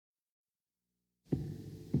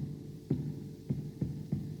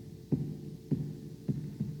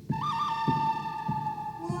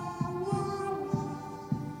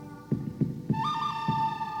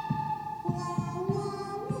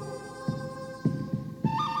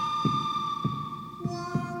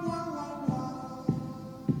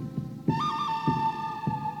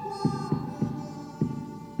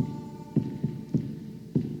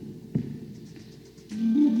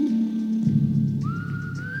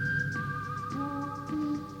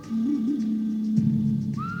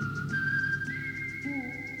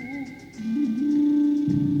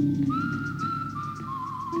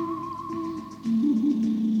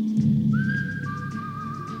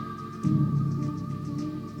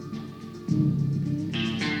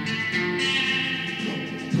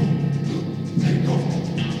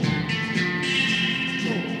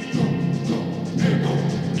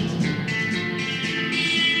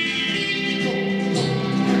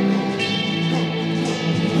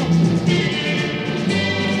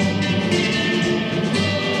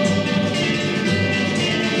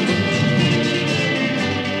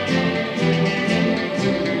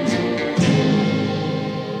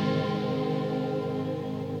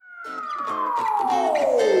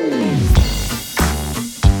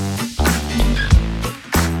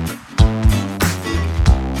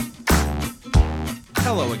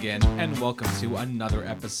and welcome to another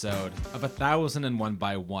episode of 1001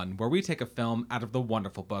 by 1, where we take a film out of the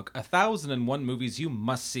wonderful book 1001 Movies You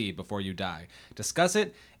Must See Before You Die, discuss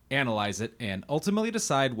it, analyze it, and ultimately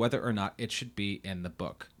decide whether or not it should be in the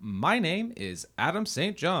book. My name is Adam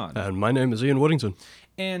St. John. And my name is Ian Woodington.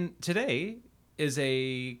 And today is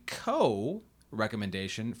a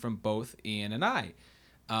co-recommendation from both Ian and I.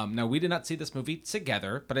 Now, we did not see this movie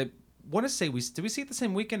together, but I want to say, did we see it the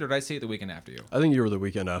same weekend, or did I see it the weekend after you? I think you were the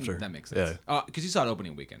weekend after. That makes sense. Yeah. Because you saw it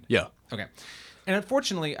opening weekend. Yeah. Okay. And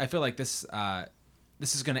unfortunately, I feel like this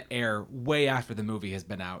is going to air way after the movie has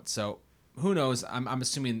been out. So who knows? I'm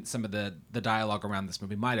assuming some of the dialogue around this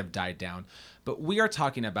movie might have died down. But we are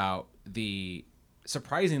talking about the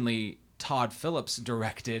surprisingly Todd Phillips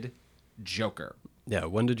directed Joker. Yeah.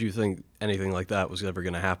 When did you think anything like that was ever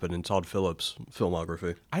going to happen in Todd Phillips'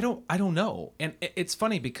 filmography? I don't know. And it's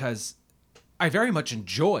funny because I very much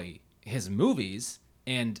enjoy his movies,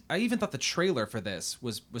 and I even thought the trailer for this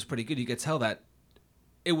was pretty good. You could tell that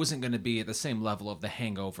it wasn't going to be at the same level of The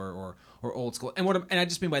Hangover or Old School. And I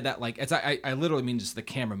just mean by that, like, I literally mean just the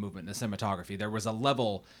camera movement and the cinematography. There was a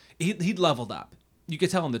level, he'd leveled up. You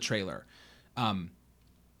could tell in the trailer.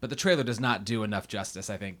 But the trailer does not do enough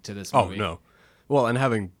justice, I think, to this movie. Oh, no. Well, and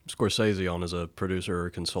having Scorsese on as a producer or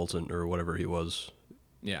consultant or whatever he was,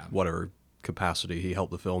 Yeah. whatever capacity he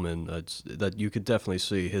helped the film in, that you could definitely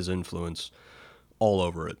see his influence all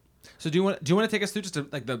over it. So do you want to take us through just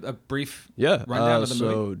a brief Yeah. rundown of the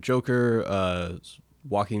movie? So Joker,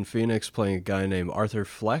 Joaquin Phoenix playing a guy named Arthur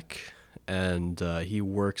Fleck, and he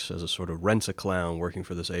works as a sort of rent-a-clown working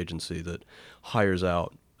for this agency that hires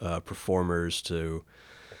out performers to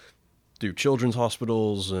do children's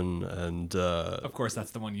hospitals and Of course,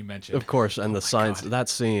 that's the one you mentioned. of course, and the science. God. That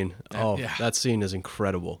scene, that scene is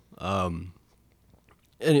incredible. And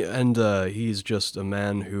he's just a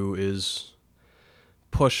man who is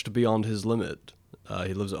pushed beyond his limit.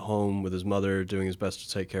 He lives at home with his mother, doing his best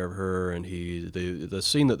to take care of her. And the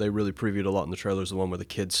scene that they really previewed a lot in the trailer is the one where the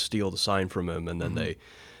kids steal the sign from him, and then they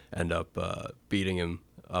end up beating him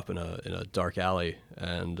up in a dark alley.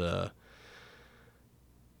 And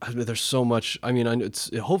I mean, there's so much. I mean,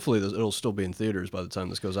 hopefully it'll still be in theaters by the time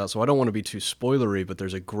this goes out. So I don't want to be too spoilery, but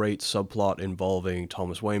there's a great subplot involving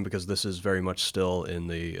Thomas Wayne, because this is very much still in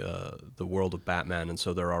the world of Batman, and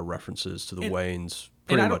so there are references to the Waynes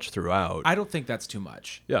pretty much throughout. I don't think that's too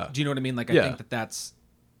much. Yeah. Do you know what I mean? Like, I think that's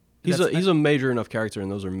he's a major enough character, and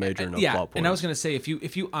those are major enough plot points. And I was gonna say, if you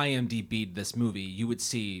IMDb'd this movie, you would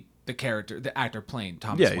see the actor playing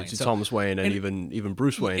Thomas Wayne. Yeah, Thomas Wayne and even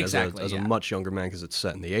Bruce Wayne exactly, as a much younger man, because it's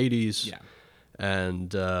set in the 80s. Yeah.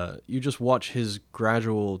 And you just watch his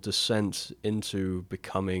gradual descent into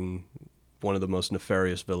becoming one of the most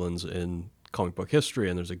nefarious villains in comic book history.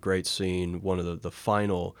 And there's a great scene, one of the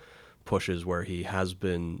final pushes, where he has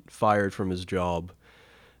been fired from his job,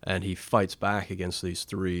 and he fights back against these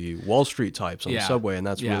three Wall Street types on the subway, and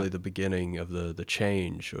that's really the beginning of the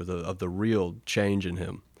change, or of the real change in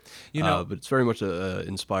him. But it's very much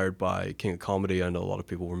inspired by King of Comedy. I know a lot of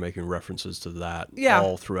people were making references to that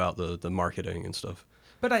all throughout the marketing and stuff.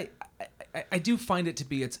 But I do find it to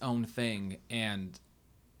be its own thing. And,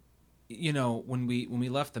 when we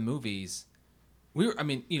left the movies,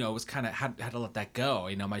 it was kind of had to let that go.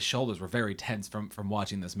 My shoulders were very tense from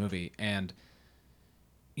watching this movie. And,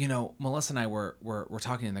 Melissa and I were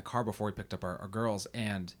talking in the car before we picked up our girls.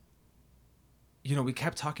 And, we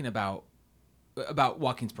kept talking about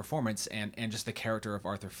Joaquin's performance and just the character of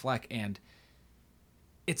Arthur Fleck. And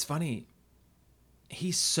it's funny,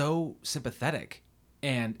 he's so sympathetic,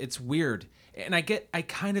 and it's weird. And I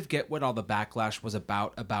kind of get what all the backlash was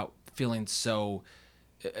about feeling such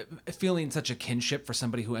a kinship for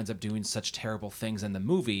somebody who ends up doing such terrible things in the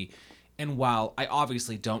movie. And while I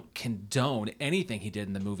obviously don't condone anything he did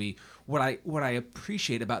in the movie, what I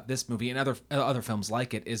appreciate about this movie and other films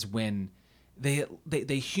like it is when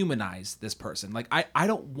they humanize this person. Like, I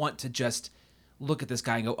don't want to just look at this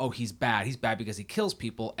guy and go, oh, he's bad. He's bad because he kills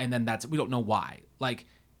people, and then we don't know why. Like,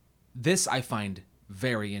 this I find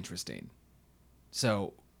very interesting.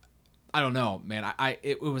 So, I don't know, man.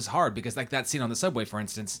 It was hard because, like, that scene on the subway, for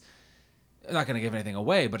instance, I'm not going to give anything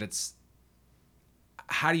away, but it's,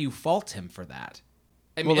 how do you fault him for that?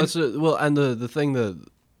 I mean, and the thing that,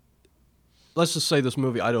 let's just say this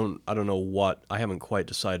movie, I don't know what, I haven't quite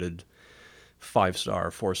decided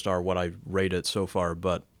 5-star, 4-star, what I rate it so far,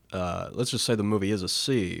 but let's just say the movie is a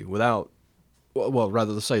C. Let's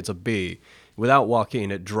say it's a B. Without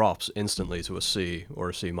Joaquin, it drops instantly to a C or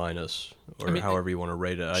a C minus, or however you want to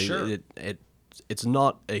rate it. Sure. It's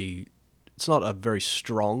not a very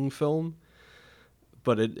strong film,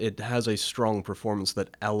 but it has a strong performance that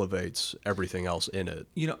elevates everything else in it.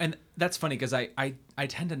 You know, and that's funny because I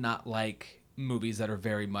tend to not like movies that are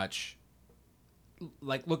very much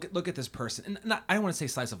like look at this person, and not, I don't want to say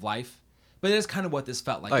slice of life, but it is kind of what this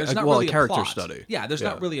felt like. There's not really a character plot. study. Yeah, there's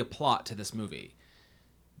not really a plot to this movie,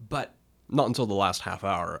 but not until the last half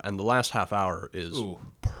hour, and the last half hour is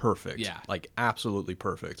perfect. Yeah, like absolutely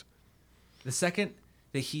perfect. The second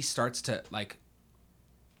that he starts to like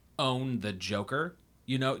own the Joker,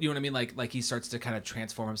 you know what I mean? Like he starts to kind of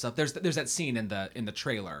transform himself. There's that scene in the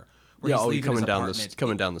trailer where he's leaving his apartment.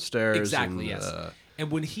 coming down the stairs. Exactly. And, yes.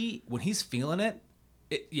 And when he's feeling it,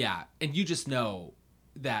 and you just know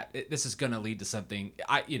that this is going to lead to something.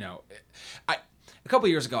 A couple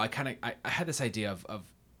of years ago, I had this idea of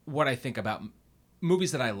what I think about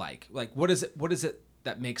movies that I like. Like, what is it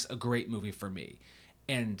that makes a great movie for me?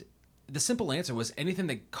 And the simple answer was anything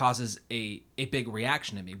that causes a big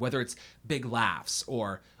reaction in me, whether it's big laughs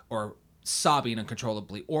or sobbing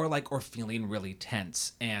uncontrollably or feeling really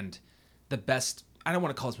tense. And the best, I don't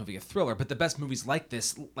want to call this movie a thriller, but the best movies like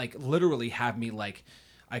this, like literally have me like,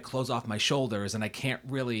 I close off my shoulders and I can't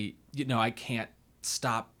really, I can't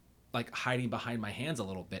stop like hiding behind my hands a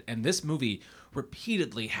little bit. And this movie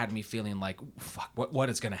repeatedly had me feeling like, fuck, what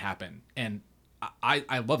is going to happen? And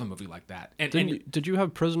I love a movie like that. And did you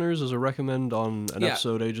have Prisoners as a recommend on an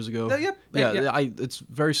episode ages ago? Yep. It's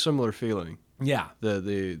very similar feeling. Yeah.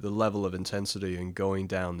 The level of intensity and going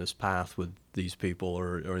down this path with these people,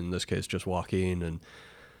 or in this case, just Joaquin, and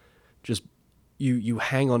just you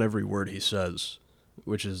hang on every word he says,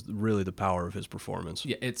 which is really the power of his performance.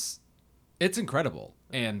 Yeah, it's incredible.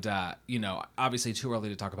 And obviously too early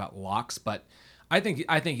to talk about locks, but I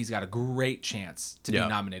think he's got a great chance to be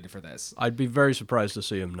nominated for this. I'd be very surprised to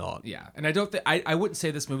see him not. Yeah, and I don't I wouldn't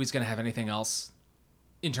say this movie's going to have anything else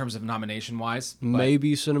in terms of nomination wise.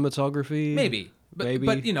 Maybe cinematography. Maybe. But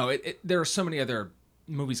there are so many other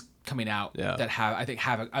movies coming out that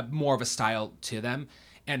have a more of a style to them,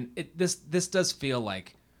 and this does feel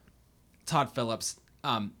like Todd Phillips.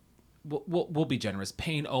 We'll be generous,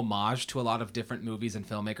 paying homage to a lot of different movies and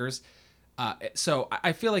filmmakers. So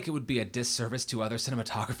I feel like it would be a disservice to other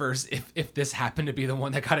cinematographers if this happened to be the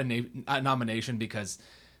one that got a nomination, because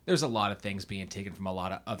there's a lot of things being taken from a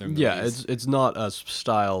lot of other movies. Yeah, it's not a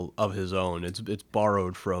style of his own. It's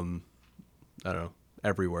borrowed from, I don't know,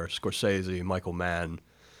 everywhere. Scorsese, Michael Mann,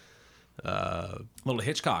 Little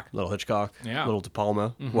Hitchcock, yeah, Little De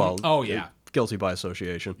Palma. Mm-hmm. Well, guilty by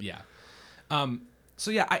association. Yeah. So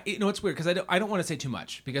yeah, it's weird because I don't want to say too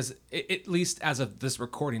much, because at least as of this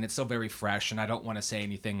recording, it's still very fresh, and I don't want to say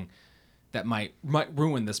anything that might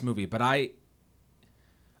ruin this movie. But I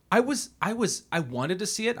wanted to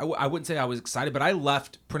see it. I wouldn't say I was excited, but I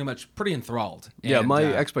left pretty enthralled. Yeah, my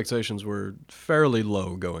expectations were fairly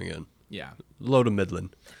low going in. Yeah, low to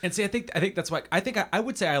midland. And see, I think that's why I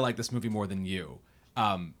would say I like this movie more than you.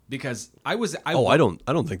 Because I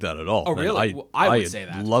don't think that at all. Oh, really? I would say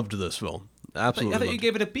that. Loved this film. Absolutely. I thought you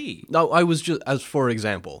gave it a B. No, I was just, as for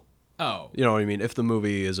example. Oh. You know what I mean? If the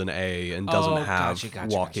movie is an A and doesn't have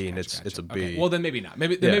Joaquin, it's a B. Okay. Well, then maybe not.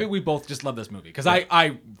 Maybe we both just love this movie, because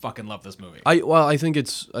I fucking love this movie. I think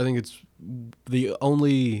it's the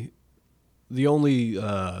only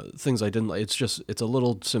things I didn't like. It's a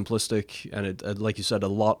little simplistic, and it, like you said, a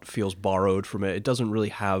lot feels borrowed from it. It doesn't really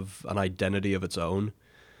have an identity of its own.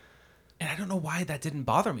 And I don't know why that didn't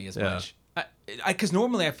bother me as much. Because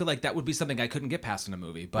normally I feel like that would be something I couldn't get past in a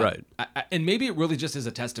movie, but right. And maybe it really just is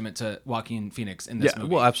a testament to Joaquin Phoenix in this movie.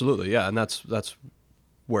 Well, absolutely, yeah, and that's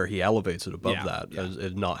where he elevates it above that, as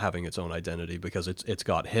it not having its own identity, because it's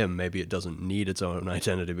got him. Maybe it doesn't need its own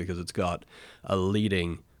identity because it's got a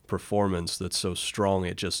leading performance that's so strong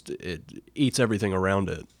it eats everything around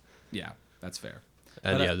it. Yeah, that's fair.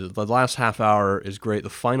 And the last half hour is great. The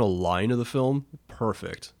final line of the film,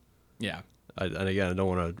 perfect. Yeah. And again, I don't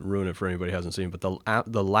want to ruin it for anybody who hasn't seen it, but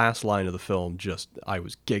the last line of the film, I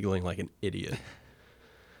was giggling like an idiot,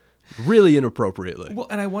 really inappropriately. Well,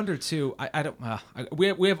 and I wonder too. I don't. We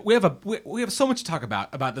have so much to talk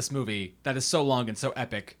about this movie that is so long and so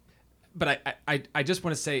epic, but I just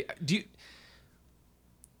want to say,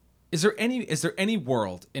 is there any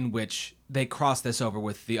world in which they cross this over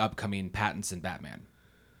with the upcoming Pattinson Batman?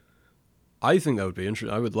 I think that would be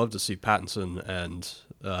interesting. I would love to see Pattinson and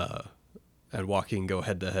Joaquin go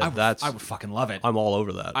head to head. I would fucking love it. I'm all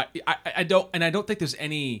over that. I don't think there's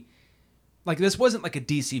any, like, this wasn't like a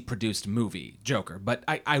DC produced movie, Joker, but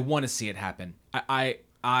I want to see it happen. I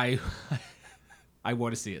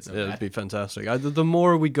want to see it so bad. It'd be fantastic. The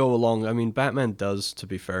more we go along, I mean, Batman does, to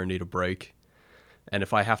be fair, need a break. And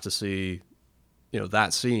if I have to see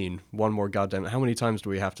that scene one more goddamn. How many times do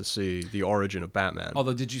we have to see the origin of Batman?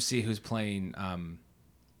 Although, did you see who's playing?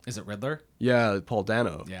 Is it Riddler? Yeah, Paul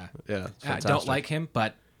Dano. Yeah. Yeah. It's I fantastic. don't like him,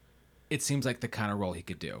 but it seems like the kind of role he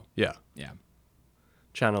could do. Yeah. Yeah.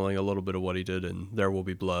 Channeling a little bit of what he did in There Will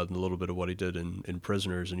Be Blood and a little bit of what he did in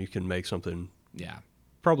Prisoners, and you can make something Yeah.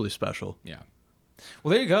 probably special. Yeah.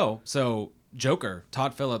 Well, there you go. So, Joker,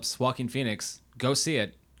 Todd Phillips, Joaquin Phoenix, go see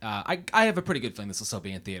it. I have a pretty good feeling this will still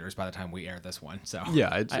be in theaters by the time we air this one. So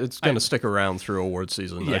Yeah, it's going to stick around through award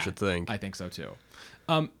season, I should think. I think so too.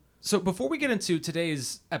 So before we get into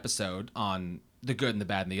today's episode on the good and the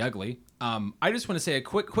bad and the ugly, I just want to say a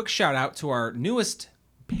quick shout out to our newest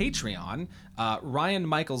Patreon, Ryan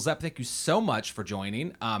Michael Zepp. Thank you so much for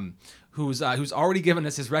joining. Who's already given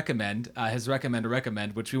us his recommend,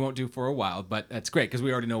 which we won't do for a while, but that's great because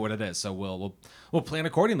we already know what it is. So we'll plan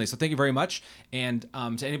accordingly. So thank you very much. And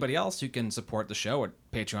to anybody else, you can support the show at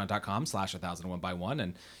patreon.com/1001by1,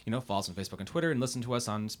 and follow us on Facebook and Twitter, and listen to us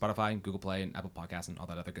on Spotify and Google Play and Apple Podcasts and all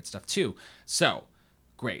that other good stuff too. So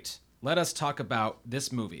great. Let us talk about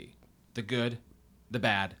this movie, The Good, the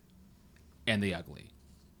Bad, and the Ugly.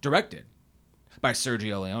 Directed by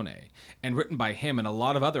Sergio Leone and written by him and a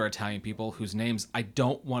lot of other Italian people whose names I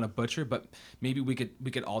don't want to butcher, but maybe we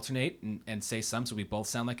could alternate and say some so we both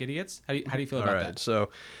sound like idiots. How do you feel about that? So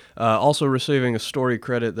also receiving a story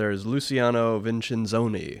credit, there's Luciano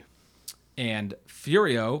Vincenzoni and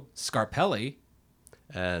Furio Scarpelli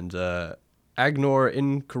and Agnor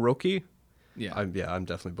Inkaroki. Yeah. I'm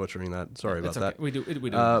definitely butchering that. Sorry about okay. that. We do.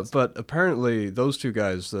 But apparently those two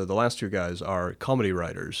guys, the last two guys, are comedy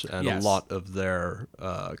writers, and Yes. a lot of their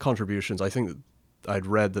contributions, I think I'd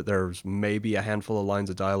read that there's maybe a handful of lines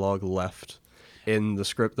of dialogue left in the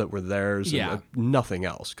script that were theirs, Yeah. and nothing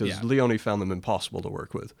else, because Yeah. Leone found them impossible to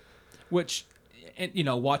work with. Which, and,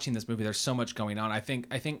 watching this movie, there's so much going on. I think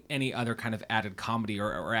any other kind of added comedy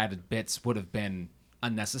or added bits would have been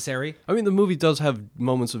unnecessary. I mean, the movie does have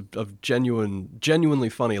moments of genuinely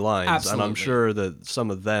funny lines, Absolutely. and I'm sure that some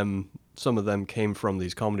of them came from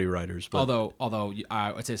these comedy writers. But Although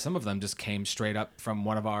I would say some of them just came straight up from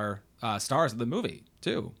one of our stars of the movie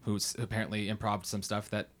too, who apparently improv'd some stuff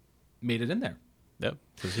that made it in there. yeah,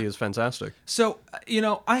 because he is fantastic. So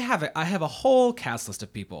I have a whole cast list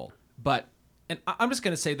of people, but I'm just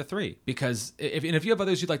going to say the three because if you have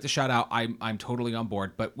others you'd like to shout out, I'm totally on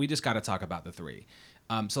board. But we just got to talk about the three.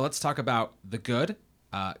 So let's talk about the good,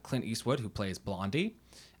 Clint Eastwood, who plays Blondie.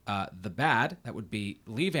 The bad, that would be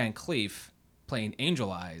Lee Van Cleef playing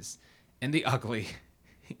Angel Eyes, and the ugly,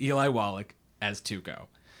 Eli Wallach as Tuco.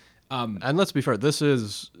 And let's be fair, this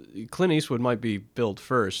is Clint Eastwood might be billed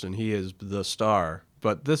first, and he is the star,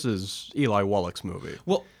 but this is Eli Wallach's movie.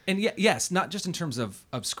 Well, and yes, not just in terms of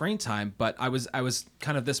screen time, but I was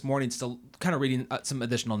kind of this morning still kind of reading some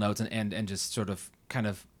additional notes and just sort of kind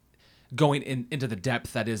of going into the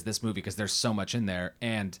depth that is this movie because there's so much in there,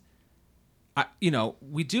 and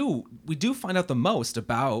we do find out the most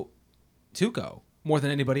about Tuco more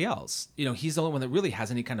than anybody else. He's the only one that really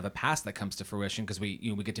has any kind of a past that comes to fruition because we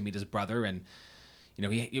get to meet his brother, and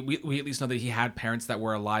we at least know that he had parents that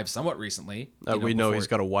were alive somewhat recently. We know he's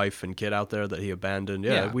got a wife and kid out there that he abandoned.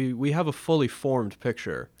 Yeah. We have a fully formed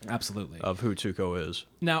picture Absolutely of who Tuco is.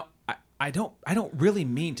 Now, I don't really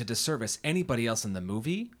mean to disservice anybody else in the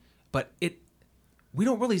movie, but we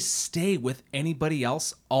don't really stay with anybody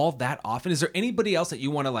else all that often. Is there anybody else that you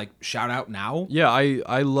want to shout out now? Yeah,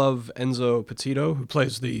 I love Enzo Petito, who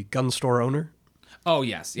plays the gun store owner. Oh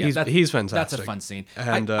yes, yeah, he's fantastic. That's a fun scene.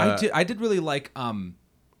 And I did really like. I'm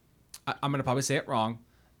gonna probably say it wrong.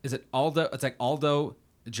 Is it Aldo? It's like Aldo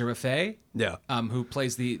Giraffe. Yeah. Who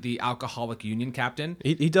plays the alcoholic union captain?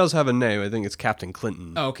 He does have a name. I think it's Captain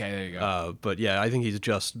Clinton. Oh, okay, there you go. But yeah, I think he's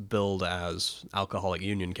just billed as alcoholic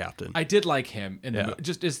union captain. I did like him in the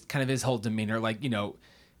just kind of his whole demeanor,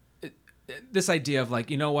 this idea of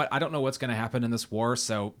you know what, I don't know what's going to happen in this war,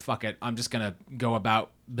 so fuck it, I'm just going to go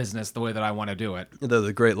about business the way that I want to do it.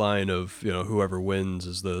 The great line of whoever wins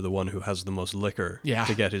is the one who has the most liquor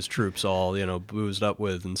to get his troops all boozed up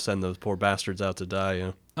with and send those poor bastards out to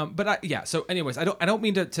die. So anyways, I don't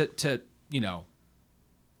mean to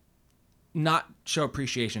not show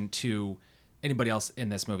appreciation to anybody else in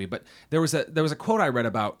this movie, but there was a quote I read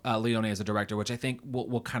about Leone as a director, which I think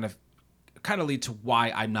will kind of lead to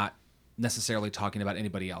why I'm not necessarily talking about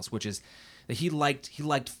anybody else, which is that he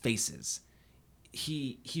liked faces.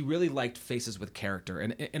 He really liked faces with character,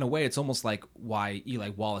 and in a way, it's almost like why Eli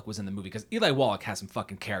Wallach was in the movie, because Eli Wallach has some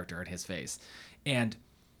fucking character in his face, and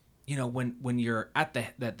when you're at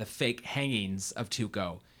the fake hangings of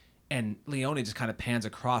Tuco, and Leone just kind of pans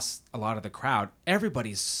across a lot of the crowd.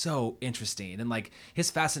 Everybody's so interesting, and like his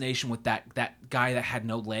fascination with that guy that had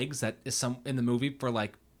no legs that is some in the movie for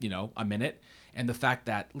like a minute, and the fact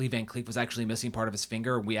that Lee Van Cleef was actually missing part of his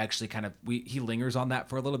finger. We actually he lingers on that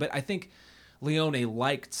for a little bit. I think Leone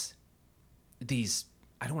liked these.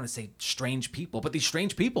 I don't want to say strange people, but these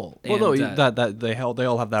strange people. Well, and, no, that they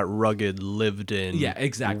all have that rugged, lived-in,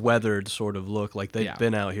 exactly, weathered sort of look. Like they've Yeah.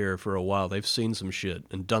 been out here for a while. They've seen some shit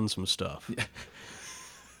and done some stuff.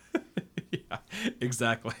 Yeah,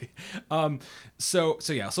 exactly. So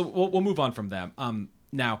we'll move on from them.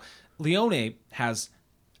 Now, Leone has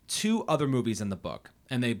 2 other movies in the book,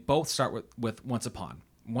 and they both start with Once Upon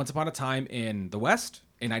a Time in the West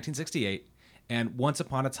in 1968, and Once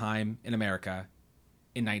Upon a Time in America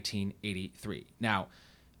in 1983. Now,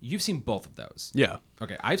 you've seen both of those. Yeah.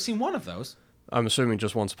 Okay, I've seen one of those. I'm assuming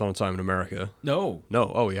just Once Upon a Time in America. No.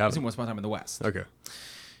 Oh, you I've haven't? seen Once Upon a Time in the West. Okay.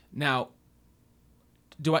 Now,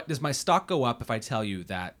 does my stock go up if I tell you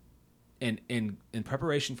that in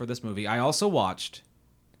preparation for this movie, I also watched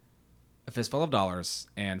A Fistful of Dollars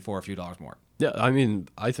and For a Few Dollars More? Yeah, I mean,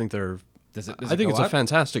 I think they're... Does it I think go it's up? a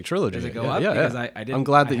fantastic trilogy. Does it go yeah, up? Yeah, Because yeah. I didn't. I'm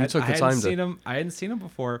glad that you took the time to... I hadn't seen them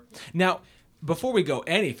before. Now, before we go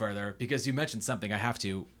any further, because you mentioned something, I have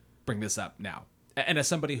to bring this up now. And as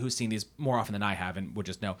somebody who's seen these more often than I have and would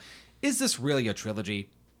just know, is this really a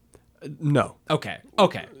trilogy? No. Okay.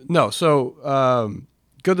 No, so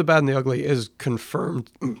Good, the Bad, and the Ugly is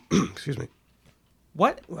confirmed... Excuse me.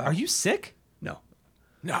 What? Are you sick? No.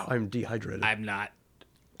 No. I'm dehydrated. I'm not.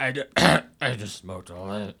 I just smoked all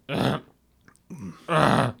that.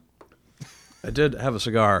 I did have a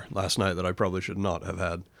cigar last night that I probably should not have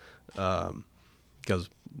had, because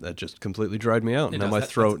that just completely dried me out. It Now does. my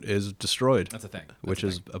throat is destroyed. That's a thing. Which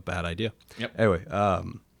is a bad idea. Yep. Anyway,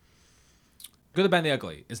 Good, the Bad, and the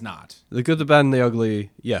Ugly is not. The Good, the Bad, and the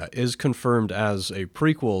Ugly, is confirmed as a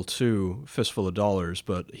prequel to Fistful of Dollars,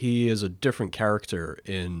 but he is a different character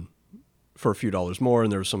in For a Few Dollars More,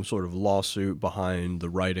 and there was some sort of lawsuit behind the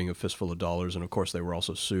writing of Fistful of Dollars, and of course they were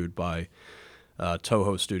also sued by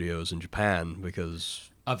Toho Studios in Japan because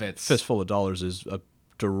Of its Fistful of Dollars is a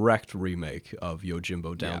direct remake of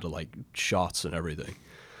Yojimbo down Yeah. to like shots and everything.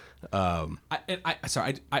 I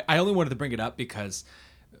only wanted to bring it up because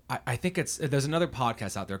I think there's another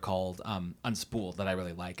podcast out there called Unspooled that I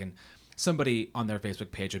really like, and somebody on their Facebook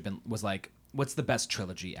page was like, "What's the best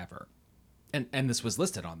trilogy ever?" And this was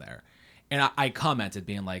listed on there, and I commented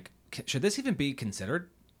being like, "Should this even be considered?"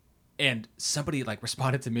 And somebody like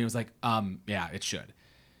responded to me and was like, "Yeah, it should."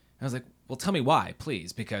 And I was like, "Well, tell me why,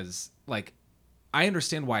 please," because like I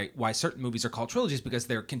understand why certain movies are called trilogies because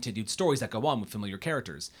they're continued stories that go on with familiar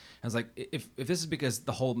characters. And I was like, if this is because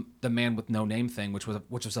the Man with No Name thing, which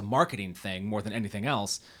was a marketing thing more than anything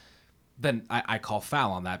else, then I call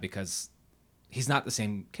foul on that because he's not the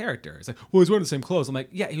same character. It's like, well, he's wearing the same clothes. I'm like,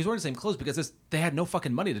 yeah, he was wearing the same clothes because they had no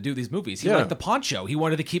fucking money to do these movies. He liked the poncho. He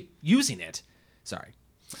wanted to keep using it. Sorry.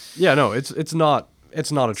 Yeah, no, it's not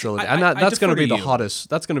a trilogy, and that's going to be the you. hottest.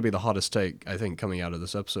 That's going to be the hottest take I think coming out of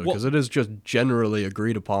this episode because it is just generally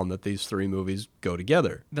agreed upon that these 3 movies go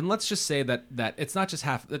together. Then let's just say that it's not just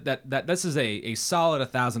half that this is a solid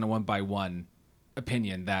 1,001 by 1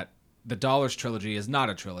 opinion that the Dollars trilogy is not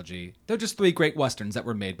a trilogy. They're just 3 great westerns that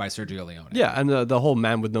were made by Sergio Leone. Yeah, and the whole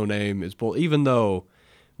Man with No Name is bull. Even though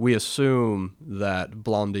we assume that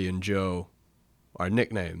Blondie and Joe are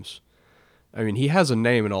nicknames. I mean, he has a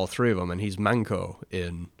name in all 3 of them, and he's Manco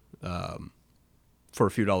in For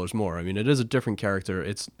a Few Dollars More. I mean, it is a different character.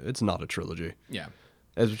 It's not a trilogy. Yeah.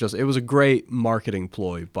 It was a great marketing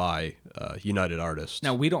ploy by United Artists.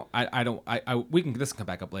 Now we don't. We can. This can come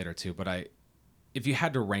back up later too. But if you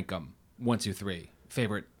had to rank them 1, 2, 3,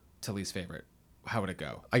 favorite to least favorite, how would it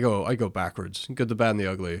go? I go backwards. Good, the Bad, and the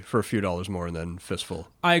Ugly, For a Few Dollars More, and then Fistful.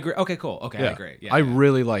 I agree. Okay, cool. Okay, I agree. Yeah, I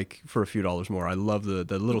really like For a Few Dollars More. I love the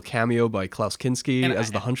little cameo by Klaus Kinski as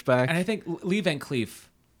the Hunchback. And I think Lee Van Cleef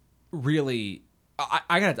really.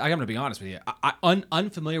 I gotta be honest with you. I'm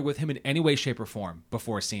unfamiliar with him in any way, shape, or form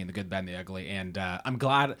before seeing The Good, Bad, and the Ugly, and I'm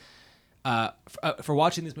glad for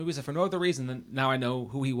watching these movies. And for no other reason than now I know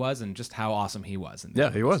who he was and just how awesome he was.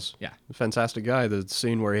 Yeah, he was. Yeah, Fantastic guy. The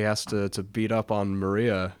scene where he has to beat up on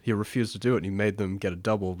Maria, he refused to do it, and he made them get a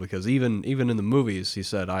double because even in the movies, he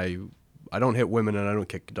said, I don't hit women and I don't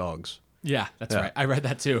kick dogs. Yeah, that's right. I read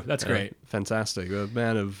that too. That's great. Fantastic. A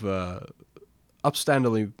man of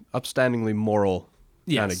upstandingly moral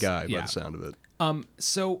kind of guy by the sound of it.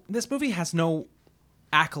 So this movie has no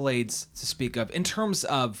accolades to speak of in terms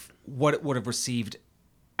of what it would have received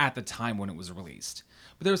at the time when it was released.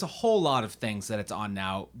 But there's a whole lot of things that it's on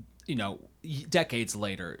now, decades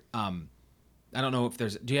later. I don't know if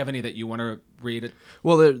there's. Do you have any that you want to read?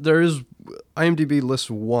 Well, there is. IMDb lists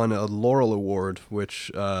won a Laurel Award,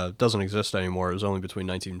 which doesn't exist anymore. It was only between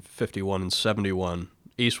 1951 and 71.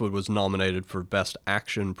 Eastwood was nominated for Best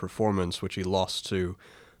Action Performance, which he lost to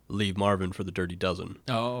Lee Marvin for The Dirty Dozen.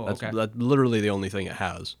 Oh, okay. That's literally the only thing it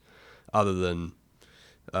has, other than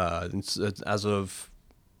it's as of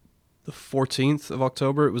the 14th of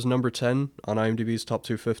October, it was number 10 on IMDb's Top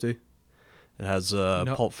 250. It has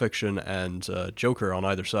Pulp Fiction and Joker on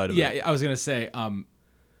either side of it. Yeah, I was gonna say,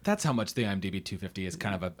 that's how much the IMDb 250 is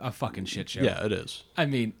kind of a fucking shit show. Yeah, it is. I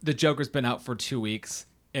mean, the Joker's been out for 2 weeks,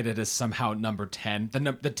 and it is somehow number 10,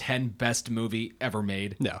 the 10 best movie ever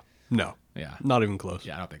made. No. Yeah. Not even close.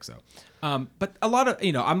 Yeah, I don't think so. But a lot of,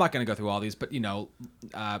 I'm not going to go through all these, but,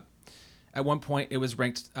 at one point it was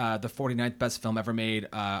ranked the 49th best film ever made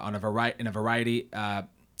in a Variety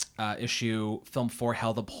issue. Film 4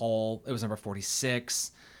 held the poll. It was number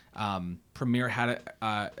 46. Premiere had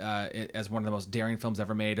it as one of the most daring films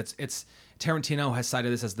ever made. It's Tarantino has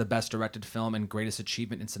cited this as the best directed film and greatest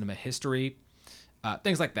achievement in cinema history.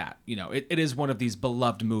 Things like that. It is one of these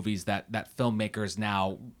beloved movies that filmmakers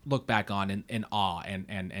now look back on in awe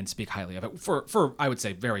and speak highly of it for I would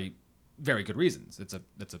say very, very good reasons. It's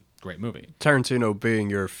a great movie. Tarantino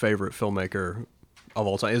being your favorite filmmaker of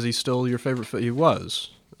all time, is he still your favorite? He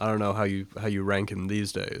was. I don't know how you rank him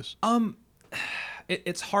these days.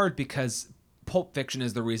 It's hard because Pulp Fiction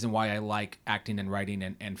is the reason why I like acting and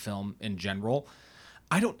writing and film in general.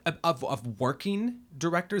 I don't of working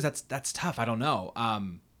directors. That's tough. I don't know.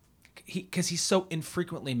 Because he so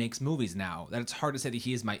infrequently makes movies now that it's hard to say that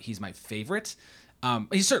he's my favorite.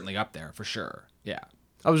 He's certainly up there for sure. Yeah.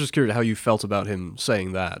 I was just curious how you felt about him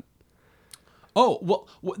saying that. Oh well,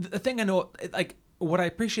 the thing I know, like what I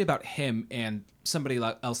appreciate about him and somebody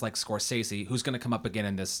else like Scorsese, who's going to come up again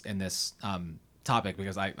in this topic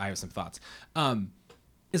because I have some thoughts,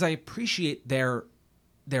 is I appreciate their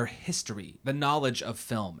history, the knowledge of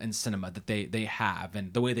film and cinema that they have,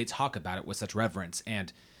 and the way they talk about it with such reverence.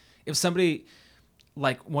 And if somebody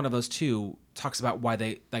like one of those two talks about why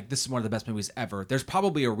they like this is one of the best movies ever, there's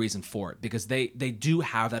probably a reason for it because they do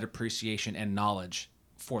have that appreciation and knowledge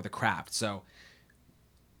for the craft. So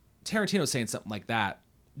Tarantino saying something like that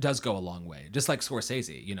does go a long way. Just like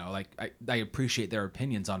Scorsese, like I appreciate their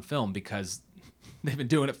opinions on film because they've been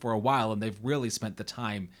doing it for a while and they've really spent the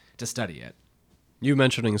time to study it. You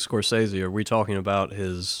mentioning Scorsese, are we talking about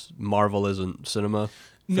his Marvel Isn't Cinema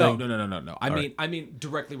No. thing? No. I mean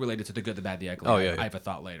directly related to The Good, the Bad, the Ugly. Oh, yeah. I have a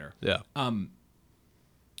thought later. Yeah.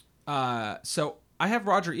 So I have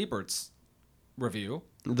Roger Ebert's review.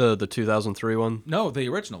 The 2003 one? No, the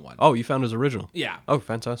original one. Oh, you found his original? Yeah. Oh,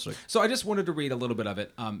 fantastic. So I just wanted to read a little bit of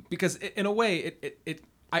it because in a way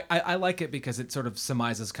I like it because it sort of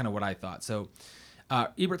surmises kind of what I thought. So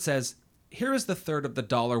Ebert says, here is the third of the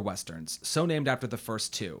dollar westerns, so named after the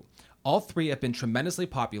first two. All three have been tremendously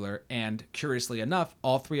popular, and, curiously enough,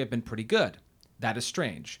 all three have been pretty good. That is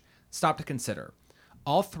strange. Stop to consider.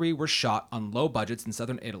 All three were shot on low budgets in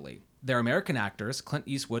southern Italy. Their American actors, Clint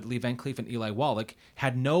Eastwood, Lee Van Cleef, and Eli Wallach,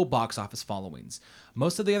 had no box office followings.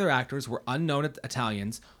 Most of the other actors were unknown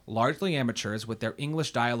Italians, largely amateurs with their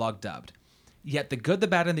English dialogue dubbed. Yet The Good, the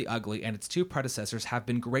Bad, and the Ugly and its two predecessors have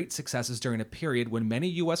been great successes during a period when many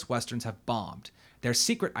U.S. Westerns have bombed. Their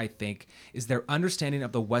secret, I think, is their understanding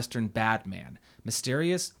of the Western bad man.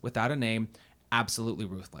 Mysterious, without a name, absolutely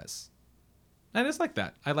ruthless. I just like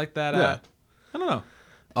that. I like that. Yeah. I don't know.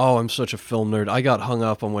 Oh, I'm such a film nerd. I got hung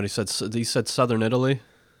up on when he said Southern Italy.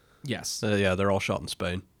 Yes. Yeah, they're all shot in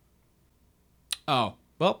Spain. Oh,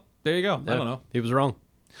 well, there you go. Yeah, I don't know. He was wrong.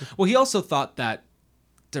 Well, he also thought that,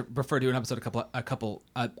 to refer to an episode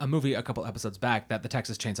a movie a couple episodes back, that the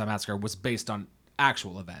Texas Chainsaw Massacre was based on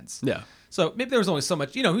actual events. Yeah. So maybe there was only so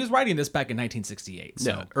much, he was writing this back in 1968. So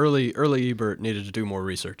Yeah. Early Ebert needed to do more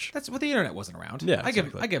research. that's what the internet wasn't around. Yeah, I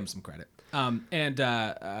give him some credit.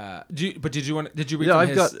 Did you read? Yeah,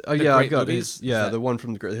 I've got his the one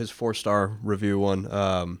from his 4-star review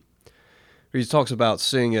one. He talks about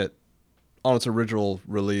seeing it on its original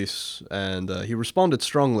release, and he responded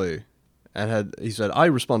strongly. He said, I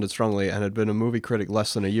responded strongly and had been a movie critic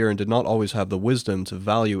less than a year and did not always have the wisdom to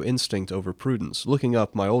value instinct over prudence. Looking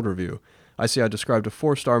up my old review, I see I described a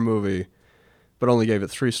 4-star movie, but only gave it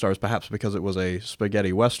 3 stars, perhaps because it was a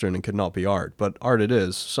spaghetti western and could not be art. But art it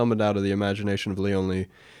is, summoned out of the imagination of Leone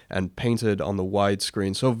and painted on the wide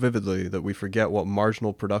screen so vividly that we forget what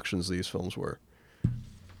marginal productions these films were.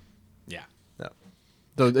 Yeah.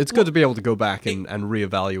 Though it's good to be able to go back and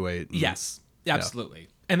reevaluate. Yes, absolutely.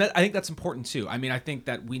 And I think that's important too. I mean, I think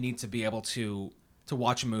that we need to be able to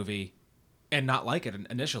watch a movie and not like it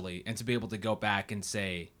initially, and to be able to go back and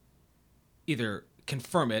say, either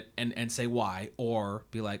confirm it and say why, or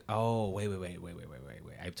be like, oh, wait,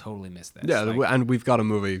 I totally missed this. Yeah, Like, and we've got a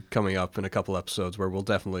movie coming up in a couple episodes where we'll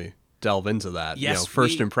definitely delve into that. Yes,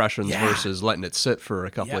 First impressions yeah. versus letting it sit for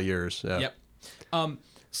a couple of years. Yeah. Yep.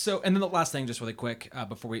 So, and then the last thing, just really quick,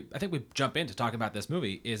 before I think we jump into talking about this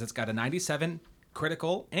movie, is it's got a 97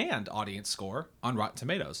 critical and audience score on Rotten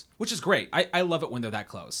Tomatoes, which is great. I love it when they're that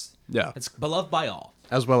close. Yeah. It's beloved by all.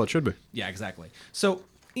 As well it should be. Yeah, exactly. So,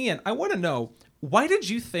 Ian, I want to know, why did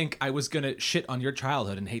you think I was going to shit on your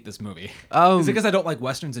childhood and hate this movie? Is it because I don't like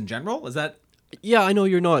Westerns in general? Is that... Yeah, I know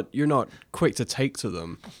you're not quick to take to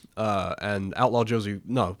them. And Outlaw Josie,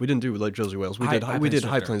 no, we didn't do like Josie Wales. We did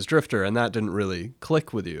High Plains Drifter, and that didn't really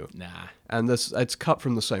click with you. Nah. And it's cut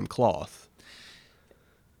from the same cloth.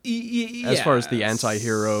 Yes. As far as the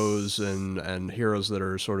anti-heroes and heroes that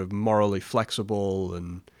are sort of morally flexible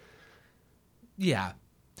and... Yeah.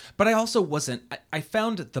 But I also wasn't... I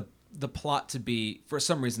found the plot to be, for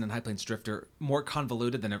some reason in High Plains Drifter, more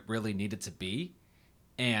convoluted than it really needed to be.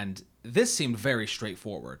 And this seemed very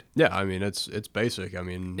straightforward. Yeah, I mean, it's basic. I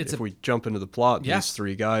mean, If we jump into the plot, Yes. these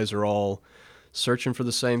three guys are all searching for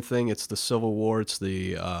the same thing. It's the Civil War. It's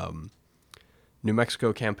the New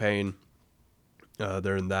Mexico campaign.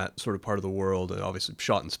 They're in that sort of part of the world, obviously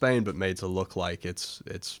shot in Spain, but made to look like it's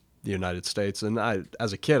the United States. And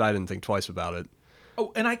as a kid, I didn't think twice about it.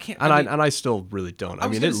 Oh, and I can't... And I still really don't. I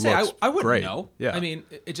mean, it looks I wouldn't great. know. Yeah. I mean,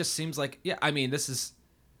 it just seems like... Yeah, I mean, this is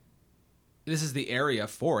the area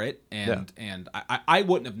for it, and I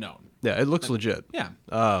wouldn't have known. Yeah, it looks legit. Yeah.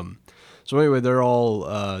 So anyway, they're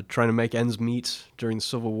all trying to make ends meet during the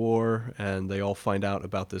Civil War, and they all find out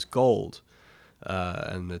about this gold.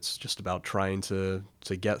 And it's just about trying to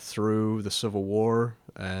get through the Civil War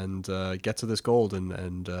and get to this gold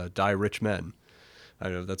and die rich men. I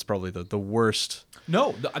know that's probably the worst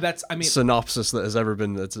synopsis that has ever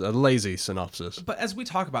been. It's a lazy synopsis. But as we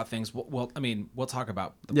talk about things, we'll talk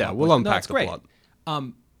about the plot. We'll unpack the plot.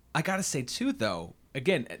 I gotta say too, though,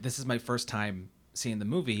 again, this is my first time seeing the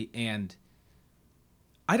movie, and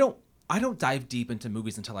I don't dive deep into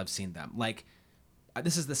movies until I've seen them. Like,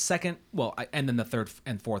 this is the second, and then the third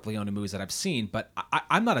and fourth Leone movies that I've seen, but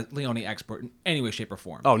I'm not a Leone expert in any way, shape, or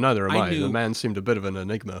form. Oh, neither am I. The man seemed a bit of an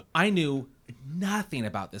enigma. I knew nothing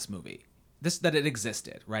about this movie, that it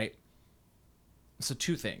existed, right? So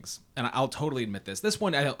two things, and I'll totally admit this. This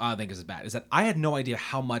one I don't think is as bad, is that I had no idea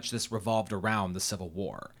how much this revolved around the Civil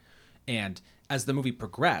War. And as the movie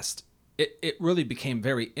progressed, it really became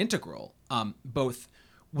very integral, both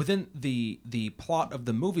within the plot of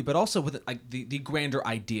the movie, but also with like the grander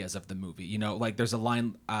ideas of the movie. You know, like there's a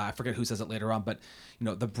line, I forget who says it later on, but you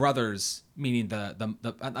know, the brothers, meaning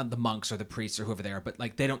the monks or the priests or whoever they are, but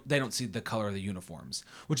like they don't see the color of the uniforms,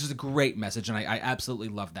 which is a great message, and I absolutely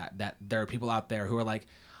love that there are people out there who are like,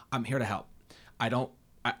 I'm here to help. I'm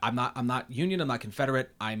not Union. I'm not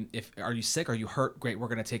Confederate. Are you sick? Are you hurt? Great. We're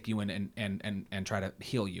going to take you in and try to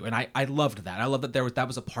heal you. And I loved that. I love that that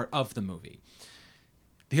was a part of the movie.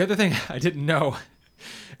 The other thing I didn't know,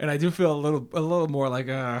 and I do feel a little more like,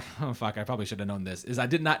 oh fuck, I probably should have known this, is I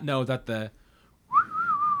did not know that the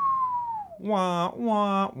wah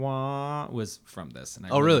wah wah was from this, and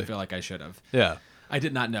I really feel like I should have. Yeah. I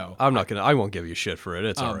did not know. I won't give you shit for it.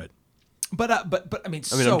 It's all right. But I mean,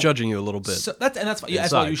 I'm judging you a little bit. So that's fine. Yeah,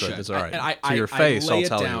 that's well you should. It's all right. To your face, I'll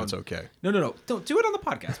tell down. you it's okay. No. Don't do it on the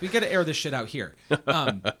podcast. We got to air this shit out here.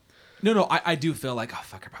 No. I do feel like, oh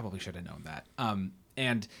fuck, I probably should have known that.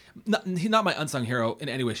 And he's not my unsung hero in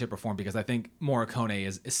any way, shape, or form, because I think Morricone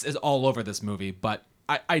is all over this movie. But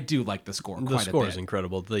I do like the score. The score is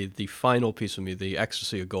incredible. The final piece of me, the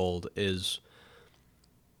Ecstasy of Gold, is,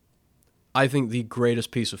 I think, the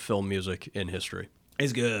greatest piece of film music in history.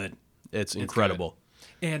 It's good. It's incredible.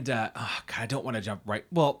 Good. And God, I don't want to jump right.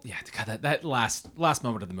 Well, yeah, God, that last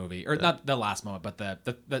moment of the movie, or not the last moment, but the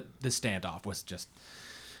standoff was just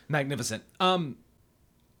magnificent.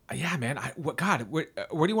 Yeah, man. Where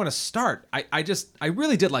do you want to start? I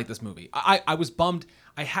really did like this movie. I was bummed.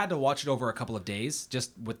 I had to watch it over a couple of days,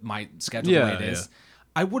 just with my schedule the way it is.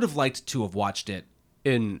 I would have liked to have watched it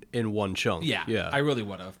in one chunk. Yeah. I really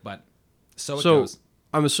would have, but so it goes.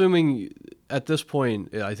 I'm assuming at this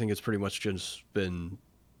point, I think it's pretty much just been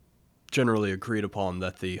generally agreed upon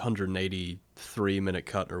that the 183-minute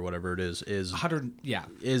cut or whatever it is 100. Yeah,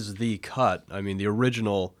 is the cut. I mean, the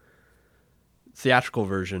original theatrical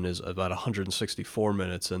version is about 164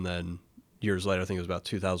 minutes, and then years later, I think it was about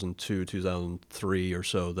 2002, 2003 or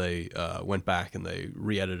so, they went back and they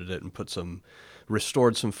re-edited it and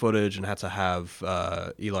restored some footage, and had to have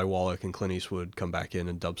Eli Wallach and Clint Eastwood come back in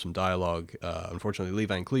and dub some dialogue. Unfortunately, Lee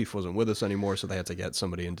Van Cleef wasn't with us anymore, so they had to get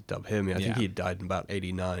somebody in to dub him. I think he died in about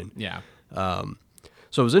 89. Yeah.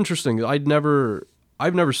 So it was interesting. I've never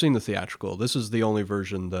seen the theatrical. This is the only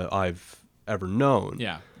version that I've ever known.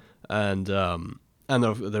 Yeah. And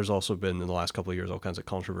there's also been in the last couple of years all kinds of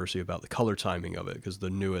controversy about the color timing of it, because the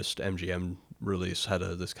newest MGM release had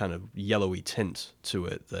this kind of yellowy tint to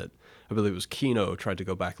it that I believe it was Kino tried to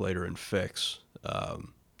go back later and fix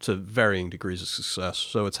to varying degrees of success.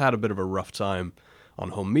 So it's had a bit of a rough time on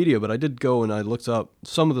home media, but I did go and I looked up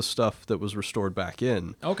some of the stuff that was restored back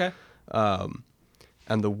in. Okay. And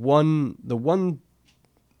the one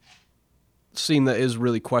scene that is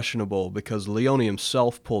really questionable, because Leone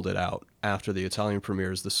himself pulled it out after the Italian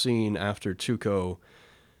premiere, is the scene after Tuco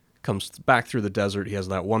comes back through the desert. He has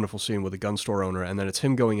that wonderful scene with the gun store owner, and then it's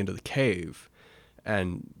him going into the cave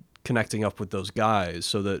and connecting up with those guys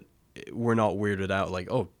so that we're not weirded out like,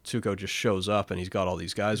 oh, Tuco just shows up and he's got all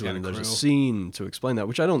these guys with him. There's a scene to explain that,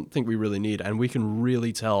 which I don't think we really need, and we can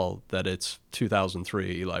really tell that it's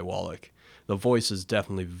 2003 Eli Wallach. The voice is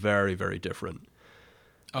definitely very, very different.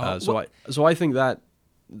 So I think that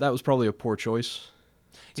was probably a poor choice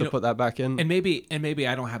to put that back in. And maybe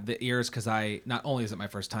I don't have the ears because I not only is it my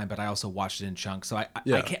first time, but I also watched it in chunks. So I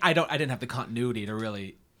didn't have the continuity to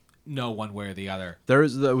really know one way or the other. There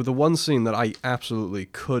is the one scene that I absolutely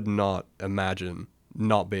could not imagine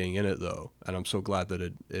not being in it, though, and I'm so glad that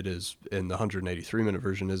it is in the 183-minute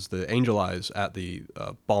version, is the angel eyes at the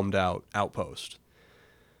bombed out outpost.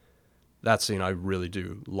 That scene I really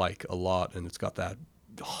do like a lot, and it's got that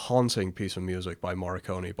haunting piece of music by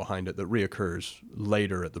Morricone behind it that reoccurs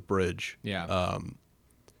later at the bridge. Yeah.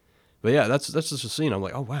 But yeah, that's just a scene. I'm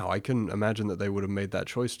like, oh wow, I couldn't imagine that they would have made that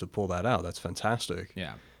choice to pull that out. That's fantastic.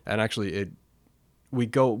 Yeah. And actually,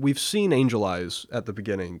 we've seen Angel Eyes at the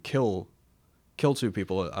beginning kill two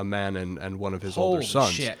people, a man and one of his older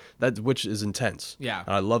sons. Shit. Which is intense. Yeah.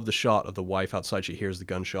 And I love the shot of the wife outside. She hears the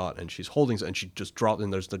gunshot and she's holding it, and she just dropped in.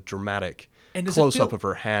 There's the dramatic close up of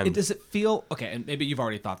her hand. And does it feel okay? And maybe you've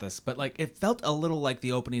already thought this, but like it felt a little like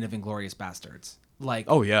the opening of Inglourious Bastards. Like,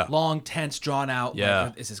 oh yeah, long, tense, drawn out. Yeah.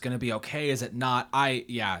 Like, is this going to be okay? Is it not?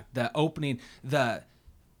 The opening, the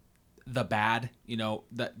bad,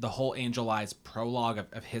 the whole Angel Eyes prologue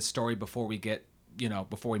of his story before we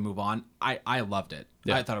move on. I loved it.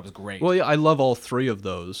 Yeah. I thought it was great. Well, yeah, I love all three of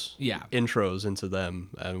those. Yeah. Intros into them,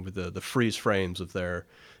 and with the freeze frames of their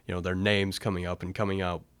names coming up and coming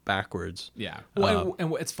out backwards. Yeah. Well,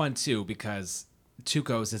 and it's fun too because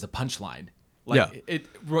Tuco's is a punchline. Like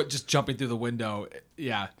just jumping through the window.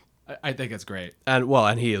 Yeah. I think it's great.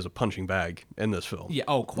 And he is a punching bag in this film. Yeah.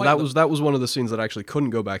 Oh, quite. That was one of the scenes that actually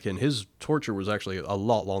couldn't go back in. His torture was actually a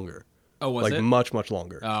lot longer. Oh, was it? Much, much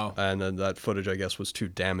longer. Oh. And then that footage, I guess, was too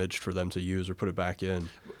damaged for them to use or put it back in.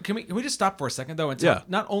 Can we just stop for a second, though? And tell,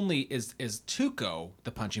 not only is Tuco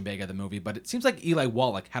the punching bag of the movie, but it seems like Eli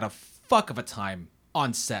Wallach had a fuck of a time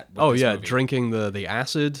on set with this movie. Drinking the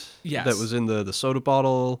acid that was in the soda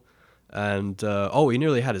bottle. And he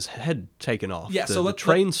nearly had his head taken off. Yeah, the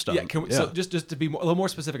train stunt. Yeah, so just to be a little more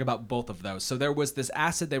specific about both of those. So there was this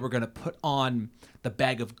acid they were going to put on the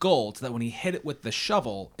bag of gold so that when he hit it with the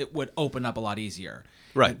shovel, it would open up a lot easier.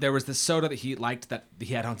 Right. And there was this soda that he liked that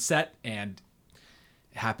he had on set and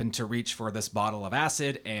happened to reach for this bottle of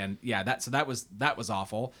acid, and that was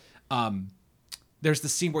awful. There's the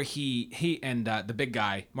scene where he and the big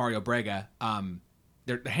guy Mario Brega,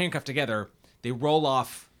 they're handcuffed together. They roll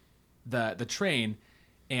off the train,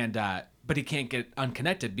 and but he can't get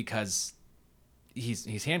unconnected because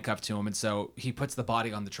he's handcuffed to him, and so he puts the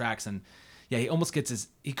body on the tracks, and he almost gets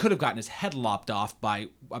he could have gotten his head lopped off by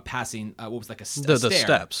passing what was like a stair. Those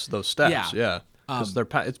steps, because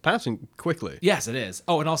it's passing quickly. Yes, it is.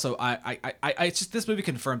 Oh, and also it's just this movie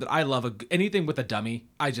confirmed that I love anything with a dummy.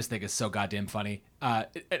 I just think it's so goddamn funny.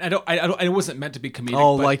 It wasn't meant to be comedic.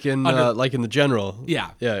 Oh, like in The General. Yeah.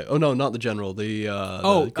 Yeah. Oh no, not The General.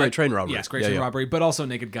 The Great Train Robbery. Yes, Great Train Robbery, but also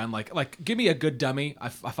Naked Gun. Like give me a good dummy. I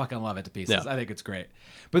fucking love it to pieces. Yeah. I think it's great.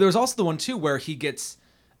 But there was also the one too where he gets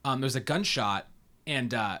there's a gunshot.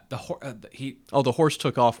 And the horse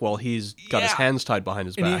took off while he's got his hands tied behind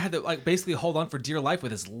his back. And he had to basically hold on for dear life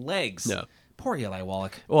with his legs. Yeah. Poor Eli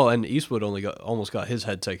Wallach. Well, and Eastwood almost got his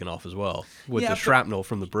head taken off as well with the shrapnel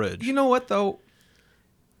from the bridge. You know what though?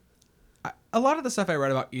 A lot of the stuff I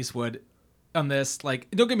read about Eastwood on this,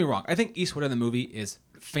 don't get me wrong, I think Eastwood in the movie is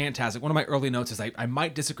fantastic. One of my early notes is I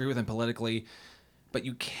might disagree with him politically, but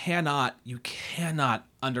you cannot you cannot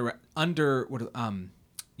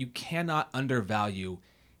undervalue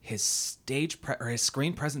his his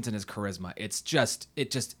screen presence and his charisma.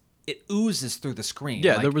 It oozes through the screen.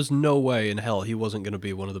 Yeah, there was no way in hell he wasn't going to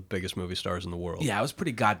be one of the biggest movie stars in the world. Yeah, it was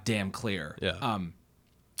pretty goddamn clear. Yeah.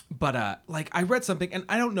 But I read something, and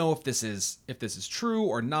I don't know if this is true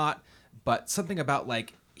or not, but something about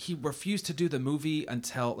like he refused to do the movie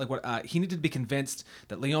until like he needed to be convinced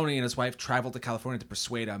that Leone and his wife traveled to California to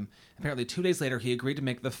persuade him. Apparently, 2 days later, he agreed to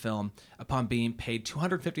make the film upon being paid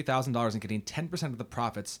 $250,000 and getting 10% of the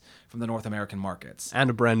profits from the North American markets. And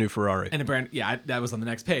a brand new Ferrari. And a brand, yeah, that was on the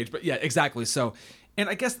next page. But yeah, exactly. So, and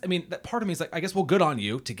I guess, I mean, that part of me is like, I guess, well, good on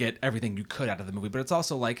you to get everything you could out of the movie. But it's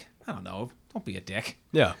also like, I don't know, don't be a dick.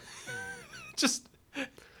 Yeah. Just.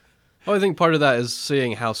 Well, I think part of that is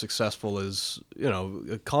seeing how successful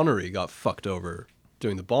Connery got fucked over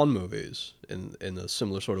doing the Bond movies in a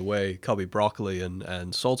similar sort of way. Cubby Broccoli and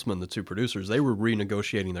Saltzman, the two producers, they were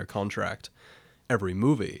renegotiating their contract every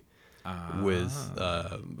movie with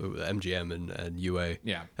MGM and UA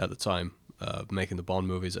at the time, making the Bond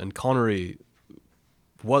movies. And Connery,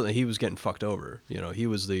 he was getting fucked over. You know, he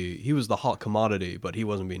was the hot commodity, but he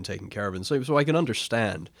wasn't being taken care of. And so I can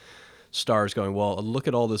understand stars going, well, look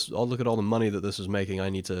at all this. I'll look at all the money that this is making. I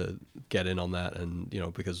need to get in on that, and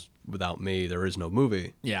because without me, there is no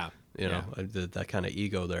movie. Yeah, that kind of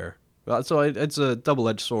ego there. So it's a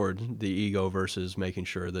double-edged sword: the ego versus making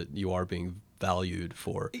sure that you are being valued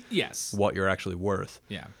for what you're actually worth.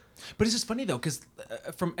 Yeah, but it's just funny though, because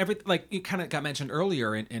from everything, like you kind of got mentioned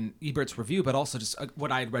earlier in Ebert's review, but also just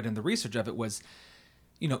what I had read in the research of it was,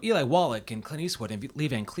 Eli Wallach and Clint Eastwood and Lee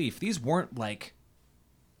Van Cleef.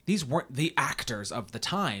 These weren't the actors of the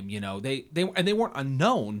time, they weren't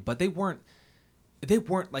unknown, but they weren't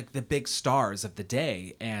like the big stars of the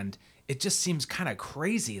day. And it just seems kind of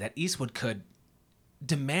crazy that Eastwood could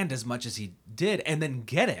demand as much as he did and then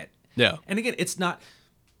get it. Yeah. And again, it's not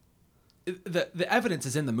the evidence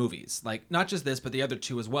is in the movies, like not just this, but the other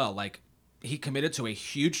two as well. Like he committed to a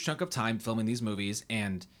huge chunk of time filming these movies,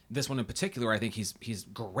 and this one in particular, I think he's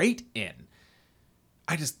great in.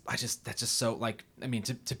 I just that's just so, like, I mean,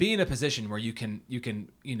 to be in a position where you can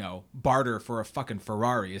barter for a fucking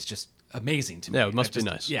Ferrari is just amazing to me. Yeah, it must be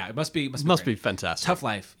nice. Yeah, it must be be fantastic. Tough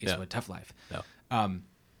life, Eastwood, tough life. Yeah.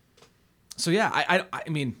 So yeah, I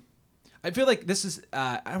mean, I feel like this is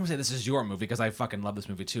I don't want to say this is your movie because I fucking love this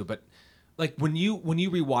movie too, but like when you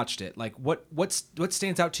rewatched it, like what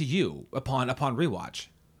stands out to you upon rewatch?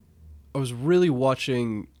 I was really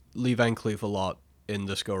watching Lee Van Cleef a lot in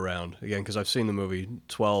this go round again, because I've seen the movie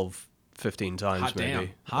 12, 15 times. Hot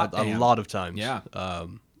maybe damn. A lot of times. Yeah.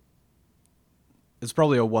 It's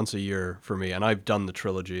probably a once a year for me, and I've done the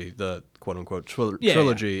trilogy, the quote unquote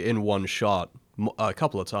trilogy in one shot a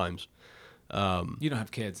couple of times. You don't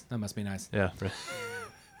have kids. That must be nice. Yeah.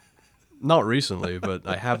 Not recently, but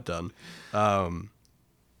I have done.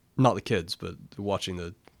 Not the kids, but watching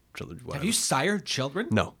the trilogy. Whatever. Have you sired children?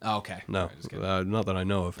 No. Oh, okay. No, not that I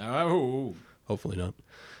know of. Oh. Hopefully not.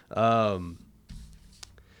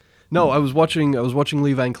 No, I was watching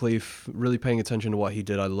Lee Van Cleef, really paying attention to what he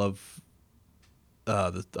did. I love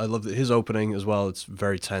his opening as well. It's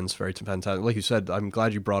very tense, very fantastic. Like you said, I'm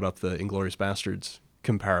glad you brought up the Inglourious Basterds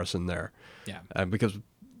comparison there. Yeah. Because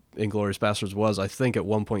Inglourious Basterds was, I think, at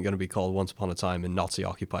one point going to be called Once Upon a Time in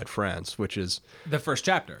Nazi-occupied France, which is the first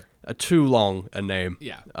chapter. Too long a name.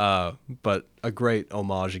 Yeah. But a great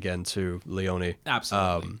homage again to Leone.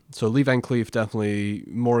 Absolutely. So Lee Van Cleef, definitely.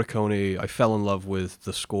 Morricone, I fell in love with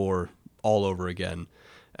the score all over again.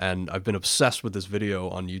 And I've been obsessed with this video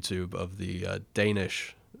on YouTube of the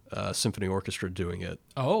Danish symphony orchestra doing it.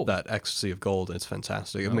 Oh. That Ecstasy of Gold. It's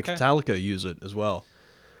fantastic. Okay. Metallica use it as well.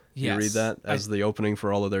 Yes. You read that as the opening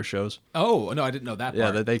for all of their shows? Oh, no, I didn't know that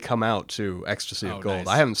part. Yeah, they come out to Ecstasy of Gold. Nice.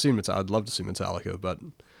 I haven't seen Metallica. I'd love to see Metallica, but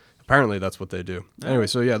apparently that's what they do. Anyway,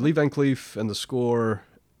 so yeah, Lee Van Cleef and the score,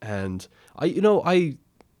 and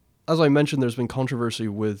as I mentioned, there's been controversy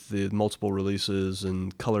with the multiple releases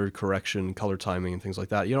and color correction, color timing, and things like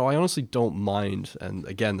that. I honestly don't mind, and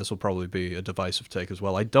again, this will probably be a divisive take as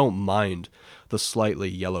well. I don't mind the slightly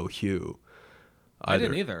yellow hue. I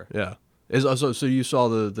didn't either. Yeah. So you saw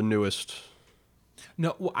the newest?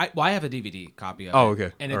 No, I have a DVD copy of it. Oh,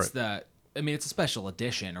 okay. And it's it's a special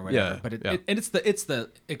edition or whatever. Yeah, but it's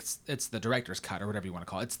the director's cut or whatever you want to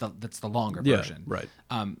call it. It's the longer version. Right.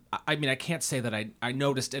 I mean, I can't say that I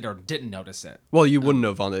noticed it or didn't notice it. Well, you wouldn't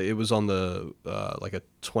have on it. It was on the like a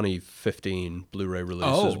 2015 Blu-ray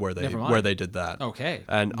releases where they did that. Okay.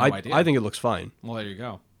 And no idea. I think it looks fine. Well, there you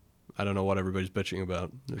go. I don't know what everybody's bitching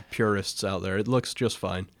about. The purists out there. It looks just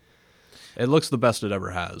fine. It looks the best it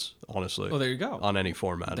ever has, honestly. Well, there you go. On any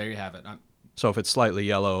format. There you have it. So if it's slightly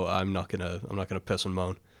yellow, I'm not gonna piss and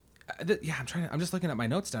moan. Yeah, I'm just looking at my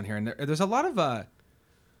notes down here, and there is a lot of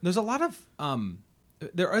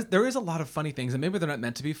funny things, and maybe they're not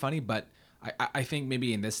meant to be funny, but I think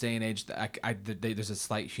maybe in this day and age, there's a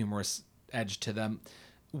slight humorous edge to them.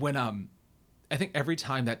 When I think every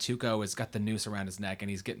time that Tuco has got the noose around his neck and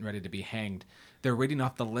he's getting ready to be hanged, they're reading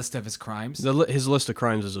off the list of his crimes. His list of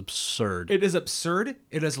crimes is absurd. It is absurd.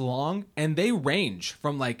 It is long, and they range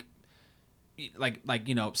from like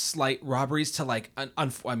slight robberies to like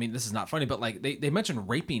I mean, this is not funny, but like they mention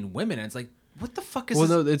raping women, and it's like, what the fuck is this?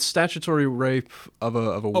 Well, no, it's statutory rape of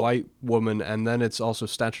a white woman, and then it's also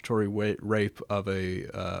statutory rape of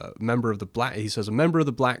a member of the black. He says a member of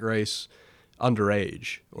the black race,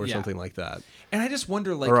 underage or something like that. And I just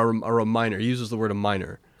wonder, like, or a minor. He uses the word a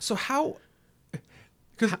minor. So how?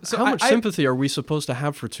 How much sympathy are we supposed to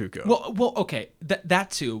have for Tuco? Well, okay,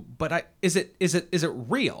 that too. But is it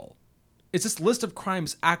real? Is this list of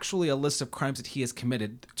crimes actually a list of crimes that he has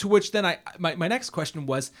committed? To which then my next question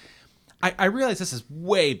was, I realize this is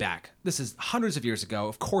way back. This is hundreds of years ago.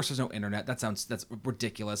 Of course, there's no internet. That's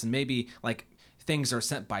ridiculous. And maybe like things are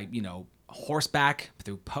sent by horseback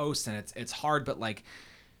through post, and it's hard. But like,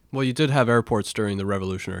 well, you did have airports during the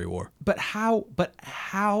Revolutionary War. But how?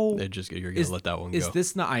 You're gonna let that one go. Is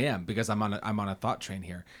this not? I am, because I'm on a thought train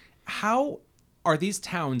here. How are these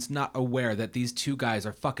towns not aware that these two guys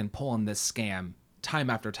are fucking pulling this scam time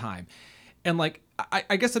after time? And like,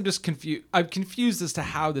 I guess I'm just confused. I'm confused as to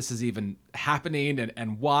how this is even happening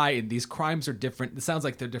and why. And these crimes are different. It sounds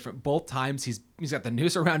like they're different both times. He's got the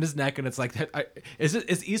noose around his neck, and it's like that.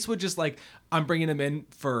 Is Eastwood just like, I'm bringing him in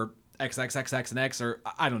for XXXX and X, or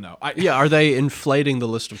I don't know. Are they inflating the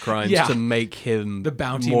list of crimes to make him the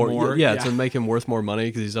bounty more? To make him worth more money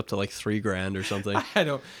because he's up to like $3,000 or something. I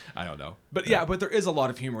don't know. But but there is a lot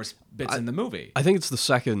of humorous bits in the movie. I think it's the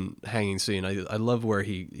second hanging scene. I love where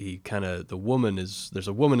he kind of, there's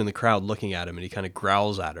a woman in the crowd looking at him, and he kind of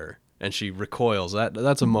growls at her, and she recoils.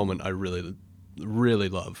 That's a moment I really, really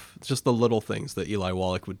love. It's just the little things that Eli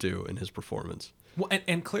Wallach would do in his performance. Well,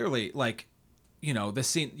 and clearly, like, the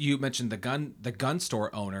scene you mentioned, the gun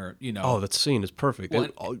store owner, Oh, that scene is perfect.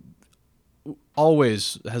 Well, it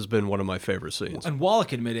always has been one of my favorite scenes. And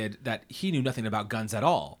Wallach admitted that he knew nothing about guns at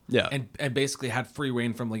all. Yeah. And basically had free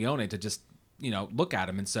reign from Leone to just, look at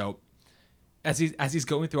him. And so as he's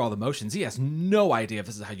going through all the motions, he has no idea if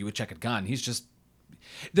this is how you would check a gun. He's just,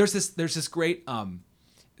 there's this great,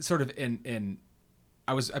 sort of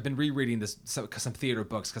I've been rereading some theater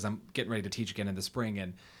books because I'm getting ready to teach again in the spring,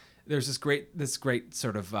 and there's this great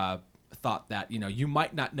sort of thought that you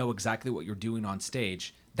might not know exactly what you're doing on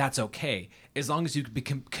stage. That's okay, as long as you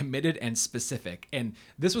become committed and specific. And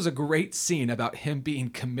this was a great scene about him being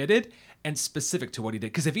committed and specific to what he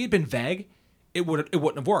did. Because if he had been vague, it wouldn't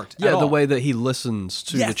have worked. Yeah, at all. The way that he listens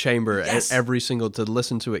to the chamber, every single, to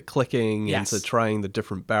listen to it clicking and to trying the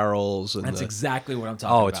different barrels. And that's exactly what I'm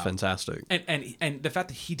talking about. Oh, it's fantastic. And the fact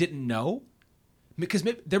that he didn't know. Because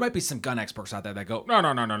there might be some gun experts out there that go, no,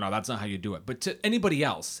 that's not how you do it. But to anybody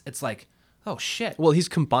else, it's like, oh shit. Well, he's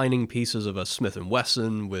combining pieces of a Smith &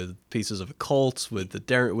 Wesson with pieces of a Colt with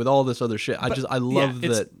with all this other shit. I love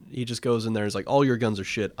that he just goes in there and is like, all your guns are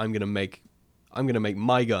shit. I'm gonna make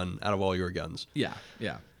my gun out of all your guns. Yeah.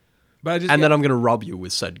 But then I'm gonna rob you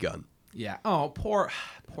with said gun. Yeah. Oh, poor.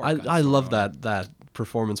 I love that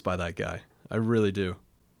performance by that guy. I really do.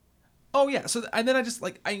 Oh yeah. So and then I just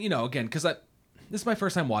like again, because this is my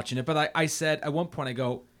first time watching it, but I said at one point, I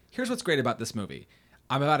go, here's what's great about this movie.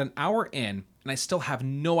 I'm about an hour in, and I still have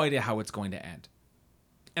no idea how it's going to end.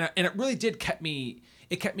 And it really did kept me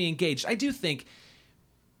engaged. I do think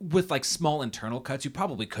with like small internal cuts, you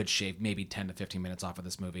probably could shave maybe 10 to 15 minutes off of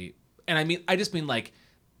this movie. And I just mean like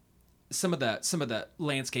some of the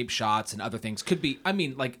landscape shots and other things could be,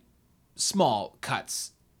 like small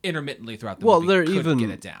cuts intermittently throughout the movie. They're could get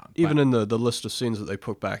it down. Even in the list of scenes that they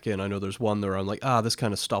put back in, I know there's one where I'm like, this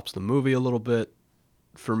kind of stops the movie a little bit.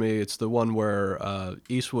 For me, it's the one where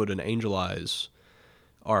Eastwood and Angel Eyes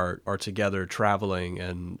are together traveling,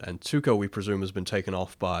 and Tuco, we presume, has been taken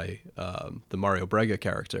off by the Mario Brega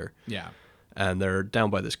character. Yeah. And they're down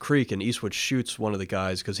by this creek, and Eastwood shoots one of the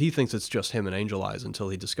guys because he thinks it's just him and Angel Eyes until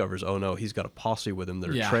he discovers, oh no, he's got a posse with him that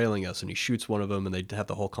are trailing us, and he shoots one of them, and they have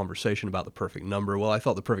the whole conversation about the perfect number. Well, I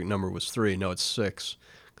thought the perfect number was 3. No, it's 6,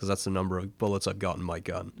 because that's the number of bullets I've got in my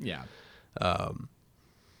gun. Yeah.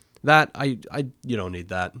 That you don't need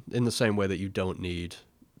that in the same way that you don't need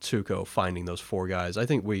Tuco finding those 4 guys. I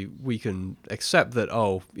think we can accept that,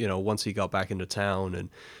 once he got back into town and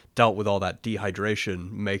dealt with all that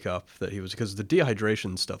dehydration makeup that he was, because the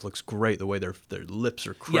dehydration stuff looks great, the way their lips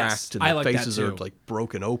are cracked and their faces are like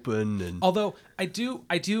broken open. And although I do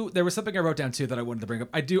there was something I wrote down too that I wanted to bring up.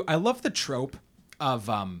 I love the trope of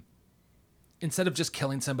instead of just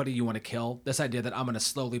killing somebody you want to kill, this idea that I'm going to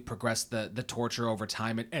slowly progress the torture over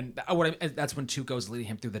time, and that's when Tuco's leading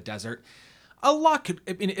him through the desert. A lot could,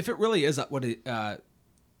 if it really is what it,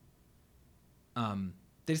 Did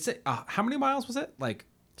he say how many miles was it? Like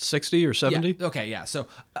 60 or 70? Yeah, okay, yeah. So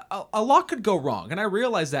a lot could go wrong, and I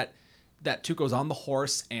realize that Tuco's on the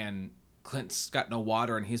horse and Clint's got no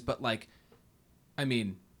water, and but like, I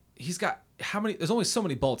mean, he's got how many? There's only so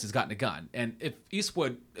many bullets he's got in a gun, and if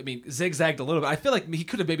Eastwood, I mean, zigzagged a little bit, I feel like he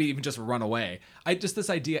could have maybe even just run away. This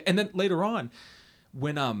idea, and then later on,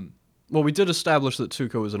 when Well, we did establish that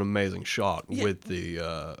Tuco is an amazing shot with the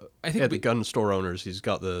the gun store owners. He's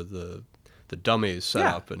got the dummies set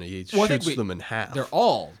up, and he shoots them in half. They're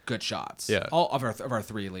all good shots. Yeah, all of our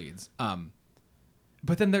three leads.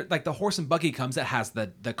 But then like the horse and buggy comes that has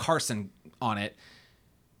the Carson on it,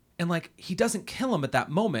 and like he doesn't kill him at that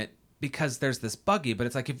moment because there's this buggy. But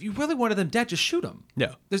it's like if you really wanted them dead, just shoot them.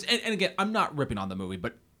 Yeah. And again, I'm not ripping on the movie,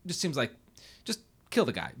 but it just seems like just kill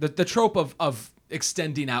the guy. The trope of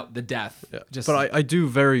extending out the death. Yeah. But I do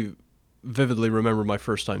very vividly remember my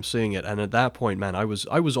first time seeing it, and at that point, man, I was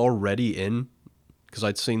already in, because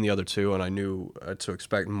I'd seen the other two and I knew to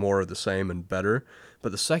expect more of the same and better.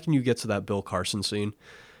 But the second you get to that Bill Carson scene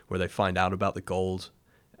where they find out about the gold,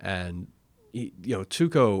 and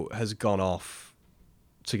Tuco has gone off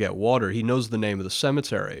to get water. He knows the name of the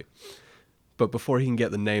cemetery, but before he can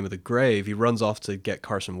get the name of the grave, he runs off to get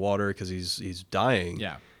Carson water because he's dying.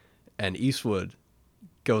 Yeah. And Eastwood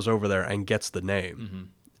goes over there and gets the name. Mm-hmm.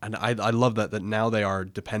 And I love that now they are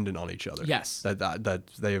dependent on each other. Yes. That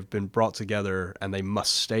they have been brought together and they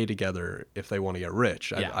must stay together if they want to get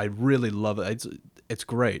rich. Yeah. I really love it. It's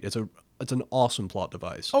great. It's an awesome plot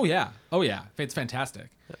device. Oh yeah. It's fantastic.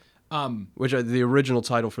 Which the original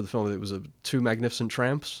title for the film, it was Two Magnificent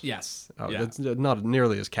Tramps. Yes. It's not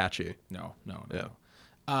nearly as catchy. No. Yeah.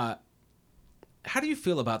 How do you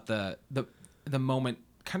feel about the moment,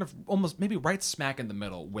 kind of almost maybe right smack in the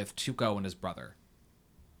middle with Tuco and his brother?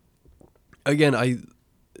 Again,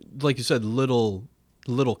 like you said, little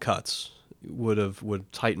cuts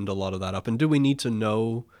would tightened a lot of that up. And do we need to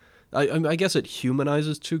know? I guess it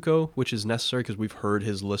humanizes Tuco, which is necessary because we've heard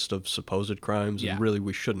his list of supposed crimes, and really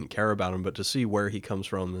we shouldn't care about him. But to see where he comes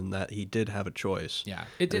from and that he did have a choice. Yeah,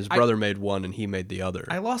 his brother made one and he made the other.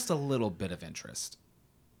 I lost a little bit of interest.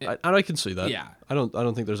 I can see that. Yeah, I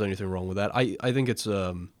don't think there's anything wrong with that. I think it's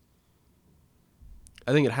I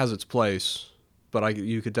think it has its place, but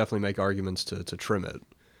you could definitely make arguments to trim it.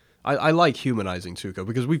 I like humanizing Tuco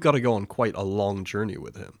because we've got to go on quite a long journey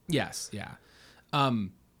with him. Yes, yeah.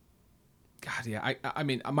 God, yeah. I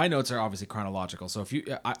mean, my notes are obviously chronological, so if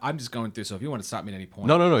I'm just going through. So if you want to stop me at any point,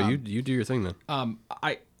 no, you do your thing then.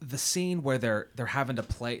 The scene where they're having to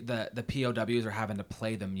play the POWs are having to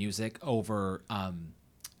play the music over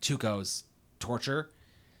Tuco's torture.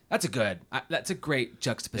 That's a great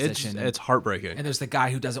juxtaposition. It's heartbreaking. And there's the guy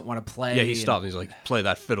who doesn't want to play. Yeah, he stopped. He's like, "Play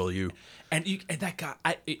that fiddle, you." And that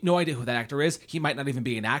guy, no idea who that actor is. He might not even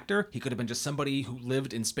be an actor. He could have been just somebody who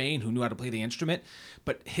lived in Spain who knew how to play the instrument.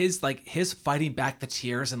 But his fighting back the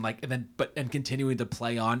tears and continuing to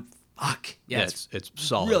play on. Fuck yeah, it's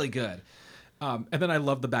solid, really good. And then I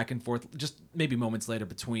love the back and forth, just maybe moments later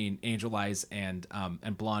between Angel Eyes and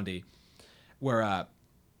Blondie, where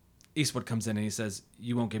Eastwood comes in and he says,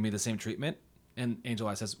 "You won't give me the same treatment." And Angel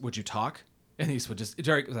Eyes says, "Would you talk?" And Eastwood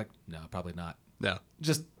Jerry was like, "No, probably not." No,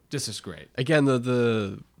 just is great. Again,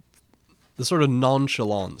 the sort of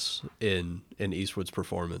nonchalance in Eastwood's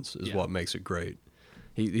performance is what makes it great.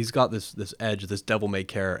 He's got this edge, this devil may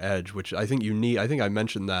care edge, which I think you need. I think I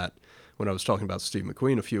mentioned that when I was talking about Steve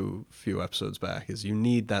McQueen a few episodes back. Is you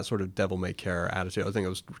need that sort of devil may care attitude. I think I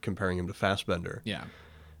was comparing him to Fassbender. Yeah,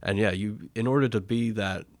 and you in order to be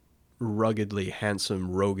that ruggedly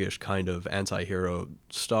handsome, roguish kind of anti-hero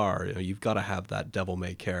star, you've got to have that devil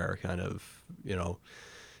may care kind of,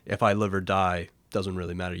 if I live or die, doesn't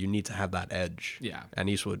really matter. You need to have that edge. Yeah. And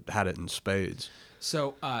Eastwood had it in spades.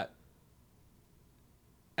 So,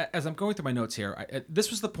 as I'm going through my notes here, this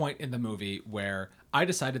was the point in the movie where I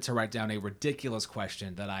decided to write down a ridiculous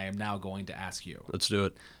question that I am now going to ask you. Let's do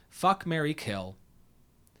it. Fuck, marry, kill.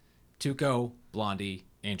 Tuco, Blondie,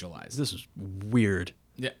 Angel Eyes. This is weird.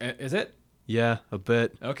 Yeah, is it? Yeah, a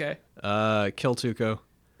bit. Okay. Kill Tuco.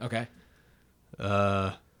 Okay.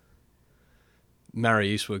 Marry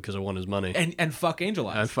Eastwood because I want his money. And fuck Angel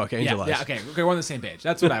Eyes. And fuck Angel Eyes. Yeah, okay. We're on the same page.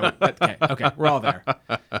 That's what I would... Okay, we're all there.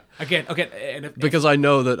 Again, and because I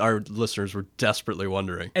know that our listeners were desperately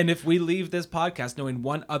wondering. And if we leave this podcast knowing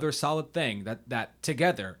one other solid thing, that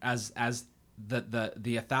together, as the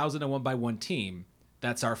 1001 by 1 team...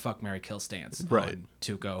 That's our fuck, marry, kill stance. Right.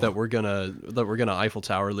 Tuco. That we're gonna Eiffel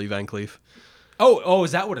Tower Lee Van Cleef. Oh,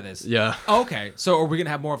 is that what it is? Yeah. Oh, okay. So are we gonna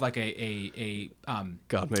have more of like a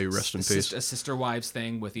God may he rest in peace. A sister wives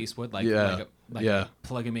thing with Eastwood, like a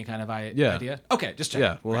polygamy kind of idea? Okay, just check.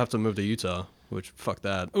 Yeah, we'll have to move to Utah. which fuck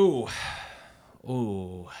that. Ooh,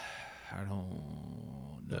 I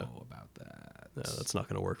don't know about that. No, that's not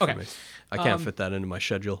going to work Okay. for me. I can't fit that into my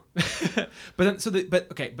schedule. But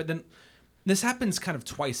then this happens kind of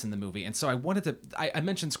twice in the movie, and so I wanted to. I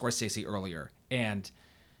mentioned Scorsese earlier, and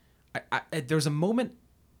there's a moment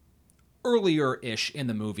earlier-ish in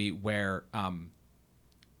the movie where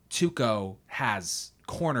Tuco has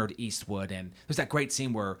cornered Eastwood, and there's that great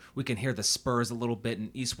scene where we can hear the spurs a little bit,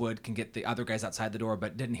 and Eastwood can get the other guys outside the door,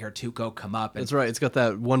 but didn't hear Tuco come up. And That's right. It's got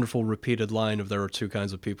that wonderful repeated line of there are two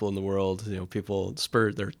kinds of people in the world. People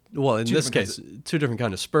spur. Well, in this case, two different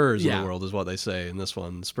kind of spurs in the world is what they say in this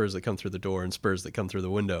one. Spurs that come through the door and spurs that come through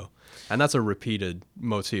the window. And that's a repeated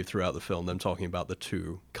motif throughout the film, them talking about the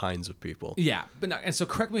two kinds of people. Yeah, but no, and so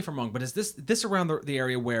correct me if I'm wrong, but is this around the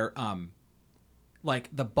area where like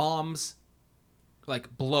the bombs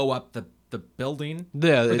like blow up the building?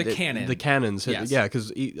 Yeah, or the cannon. The cannons. Yes. Yeah,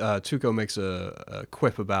 because Tuco makes a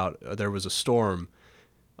quip about there was a storm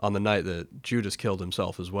on the night that Judas killed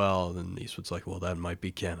himself as well, and Eastwood's like, well, that might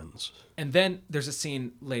be cannons. And then there's a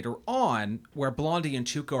scene later on where Blondie and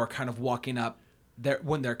Tuco are kind of walking up there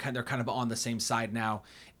when they're kind of on the same side now,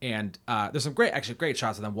 and there's some great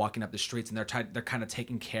shots of them walking up the streets, and they're kind of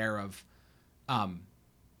taking care of.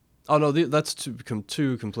 Oh no, that's two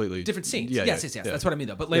completely Different scenes. Yeah, yes. yeah. That's what I mean,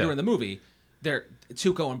 though. But later in the movie,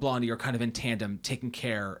 Tuco and Blondie are kind of in tandem, taking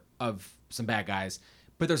care of some bad guys.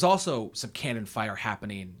 But there's also some cannon fire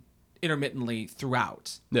happening intermittently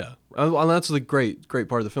throughout. Yeah, and that's the great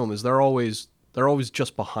part of the film is they're always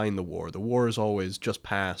just behind the war. The war is always just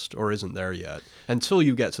past or isn't there yet until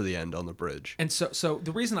you get to the end on the bridge. And so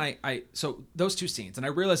the reason so those two scenes, and I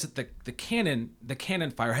realized that the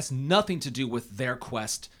cannon fire has nothing to do with their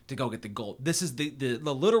quest to go get the gold. This is the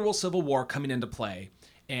literal Civil War coming into play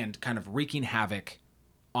and kind of wreaking havoc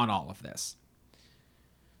on all of this.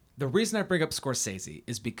 The reason I bring up Scorsese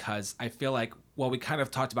is because I feel like, well, we kind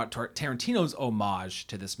of talked about Tarantino's homage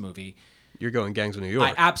to this movie. You're going Gangs of New York.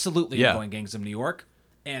 I absolutely am going Gangs of New York.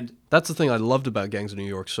 And that's the thing I loved about Gangs of New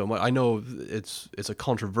York so much. I know it's a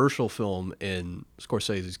controversial film in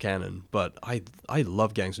Scorsese's canon, but I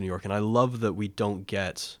love Gangs of New York, and I love that we don't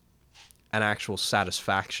get an actual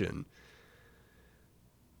satisfaction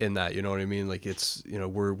in that, you know what I mean? Like it's,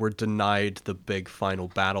 we're denied the big final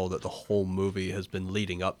battle that the whole movie has been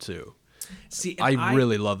leading up to. See, I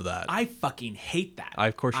really love that. I fucking hate that.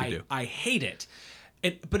 Of course you do. I hate it.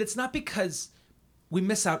 But it's not because we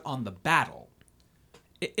miss out on the battle.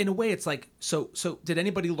 In a way, it's like, so did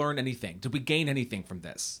anybody learn anything? Did we gain anything from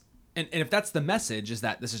this? And if that's the message, is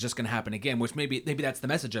that this is just going to happen again, which maybe that's the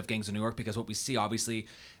message of Gangs of New York, because what we see, obviously,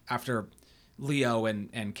 after Leo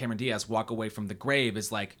and Cameron Diaz walk away from the grave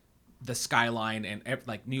is like the skyline and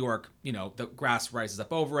like New York, the grass rises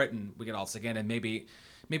up over it and we get all this again. And maybe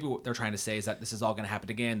what they're trying to say is that this is all going to happen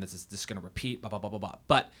again. This is going to repeat, blah, blah, blah, blah, blah.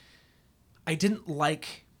 But I didn't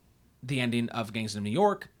like the ending of Gangs of New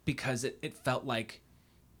York because it felt like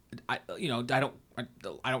I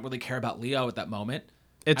don't really care about Leo at that moment.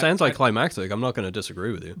 It's anticlimactic. I'm not going to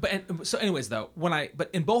disagree with you. But so anyways though, but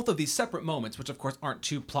in both of these separate moments, which of course aren't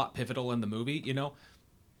too plot pivotal in the movie,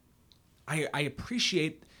 I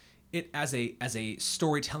appreciate it as a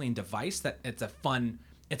storytelling device, that it's a fun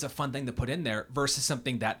thing to put in there versus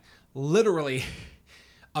something that literally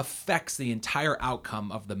affects the entire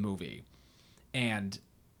outcome of the movie. And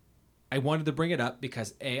I wanted to bring it up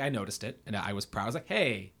because A, I noticed it and I was proud. I was like,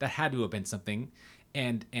 hey, that had to have been something.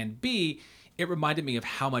 And B, it reminded me of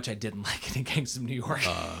how much I didn't like it in Gangs of New York.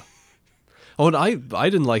 And I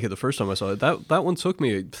didn't like it the first time I saw it. That one took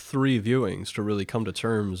me 3 viewings to really come to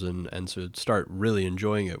terms and to start really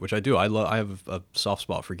enjoying it, which I do. I have a soft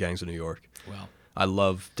spot for Gangs of New York. Well, I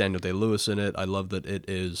love Daniel Day-Lewis in it. I love that it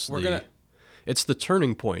is it's the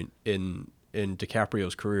turning point in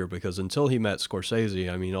DiCaprio's career, because until he met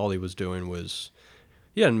Scorsese, I mean, all he was doing was,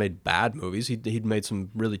 he hadn't made bad movies. He'd made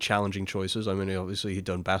some really challenging choices. I mean, obviously he'd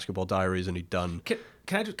done Basketball Diaries and he'd done. Can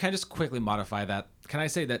I just quickly modify that? Can I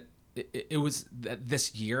say that it was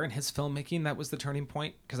this year in his filmmaking that was the turning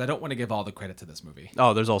point? Because I don't want to give all the credit to this movie.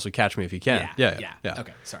 Oh, there's also Catch Me If You Can. Yeah.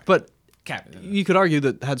 Okay, sorry. But you could argue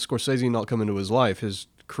that had Scorsese not come into his life, his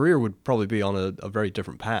career would probably be on a very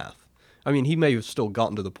different path. I mean, he may have still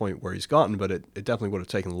gotten to the point where he's gotten, but it definitely would have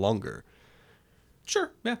taken longer.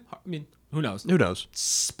 Sure. Yeah. I mean, who knows? Who knows?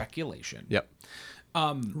 Speculation. Yep.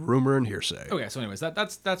 Rumor and hearsay. Okay. So, anyways,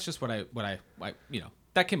 that's just what I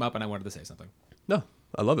that came up, and I wanted to say something. No,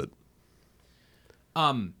 I love it.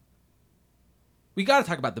 We got to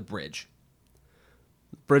talk about the bridge.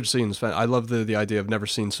 Bridge scenes. I love the idea of never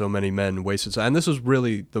seen so many men wasted. And this is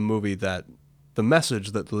really the movie that the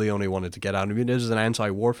message that Leone wanted to get out. I mean, it is an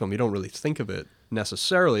anti-war film. You don't really think of it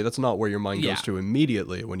necessarily. That's not where your mind goes to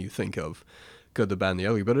immediately when you think of Good, the Bad, and the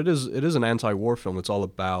Ugly. But it is an anti-war film. It's all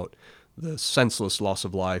about the senseless loss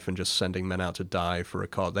of life and just sending men out to die for a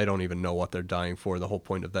cause. They don't even know what they're dying for. The whole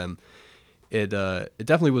point of them. It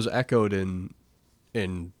definitely was echoed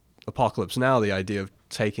in Apocalypse Now, the idea of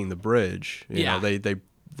taking the bridge. You know,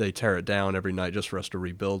 they tear it down every night just for us to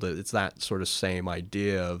rebuild it. It's that sort of same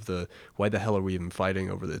idea of why the hell are we even fighting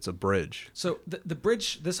over it? It's a bridge. So the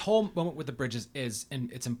bridge, this whole moment with the bridges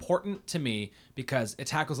and it's important to me because it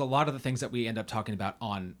tackles a lot of the things that we end up talking about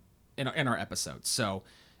in our episodes. So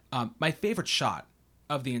my favorite shot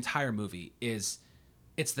of the entire movie is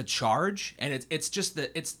it's the charge, and it's just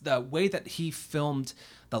the way that he filmed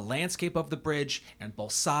the landscape of the bridge and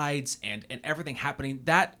both sides and everything happening.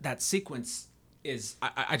 That sequence is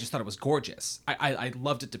I just thought it was gorgeous. I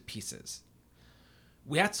loved it to pieces.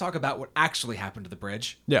 We have to talk about what actually happened to the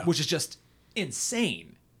bridge, which is just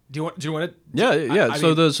insane. Do you want to? Yeah.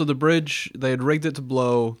 So the bridge, they had rigged it to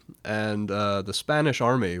blow, and the Spanish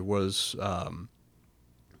army was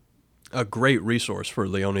a great resource for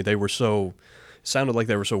Leone. They were sounded like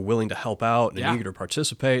they were so willing to help out and eager to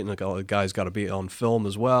participate, and like all the guys got to be on film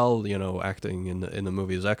as well, you know, acting in the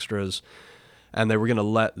movie as extras. And they were going to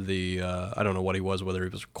let the I don't know what he was, whether he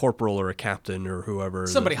was a corporal or a captain or whoever,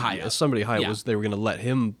 somebody high up. They were going to let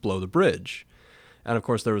him blow the bridge. And of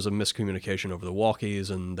course there was a miscommunication over the walkies,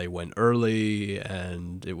 and they went early,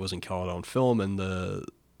 and it wasn't caught on film, and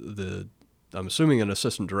the I'm assuming an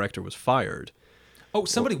assistant director was fired. Oh,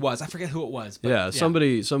 somebody was. I forget who it was. But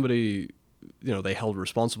somebody, you know, they held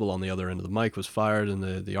responsible on the other end of the mic was fired, and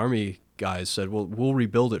the army guys said, "Well, we'll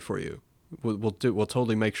rebuild it for you. We'll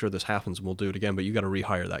totally make sure this happens, and we'll do it again. But you got to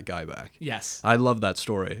rehire that guy back." Yes, I love that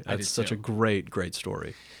story. That's such a great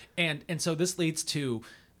story. And so this leads to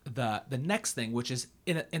the next thing, which is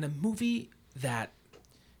in a movie that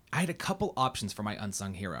I had a couple options for my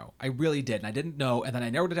unsung hero. I really did, and I didn't know, and then I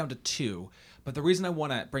narrowed it down to 2. But the reason I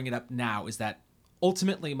want to bring it up now is that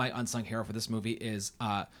ultimately my unsung hero for this movie is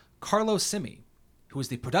Carlo Simi, who is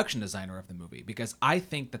the production designer of the movie, because I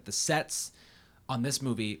think that the sets on this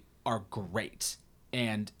movie are great.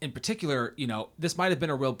 And in particular, you know, this might have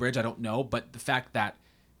been a real bridge, I don't know, but the fact that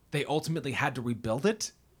they ultimately had to rebuild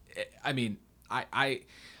it, I mean, I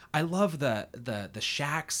love the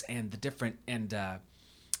shacks and the different, and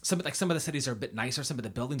some of the cities are a bit nicer, some of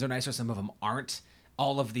the buildings are nicer, some of them aren't.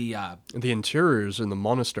 All of the interiors in the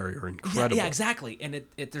monastery are incredible. Yeah, exactly. And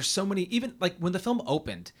there's so many, even like when the film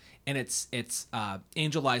opened and it's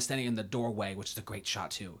Angel Eyes standing in the doorway, which is a great shot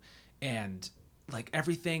too. And like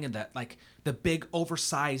everything, and that like the big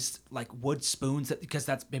oversized like wood spoons, because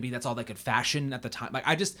that's all they could fashion at the time. Like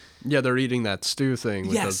they're eating that stew thing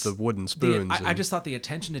with the wooden spoons. I just thought the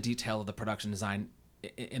attention to detail of the production design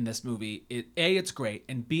in this movie, it's great,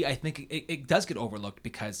 and B, I think it does get overlooked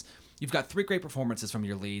because you've got 3 great performances from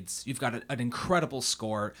your leads. You've got an incredible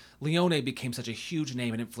score. Leone became such a huge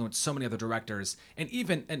name and influenced so many other directors. And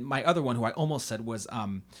my other one, who I almost said, was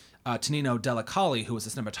Tonino Della Colli, who was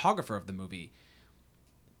the cinematographer of the movie.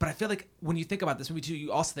 But I feel like when you think about this movie too,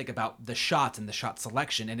 you also think about the shots and the shot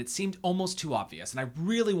selection, and it seemed almost too obvious. And I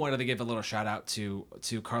really wanted to give a little shout out to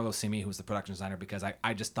Carlo Simi, who's the production designer, because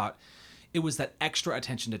I just thought it was that extra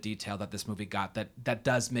attention to detail that this movie got that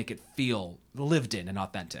does make it feel lived in and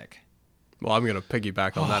authentic. Well, I'm going to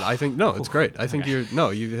piggyback on that. I think, no, it's great. I think you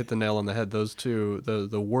hit the nail on the head. Those two,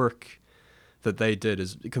 the work that they did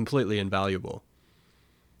is completely invaluable.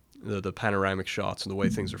 The panoramic shots and the way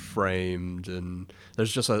things are framed, and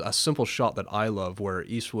there's just a simple shot that I love where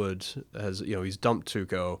Eastwood has, you know, he's dumped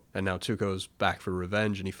Tuco, and now Tuco's back for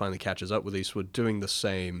revenge, and he finally catches up with Eastwood doing the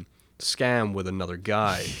same scam with another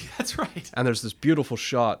guy. That's right. And there's this beautiful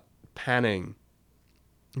shot panning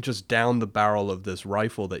just down the barrel of this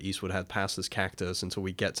rifle that Eastwood had past this cactus until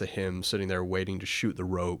we get to him sitting there waiting to shoot the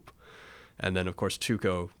rope. And then, of course,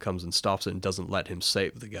 Tuco comes and stops it and doesn't let him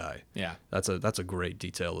save the guy. Yeah. That's a great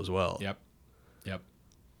detail as well. Yep.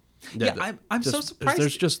 Yeah, I'm so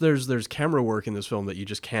surprised. There's camera work in this film that you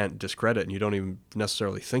just can't discredit, and you don't even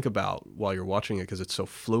necessarily think about while you're watching it because it's so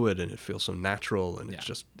fluid and it feels so natural, and it's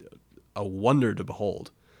just a wonder to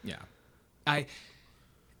behold. Yeah. And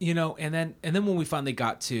then when we finally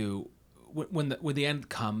got to when the end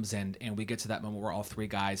comes and we get to that moment where all 3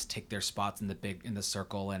 guys take their spots in the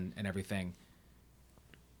circle and everything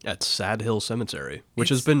at Sad Hill Cemetery, which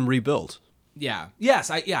has been rebuilt. Yeah. Yes.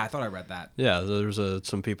 I thought I read that. Yeah. There's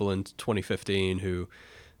some people in 2015 who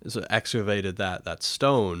excavated that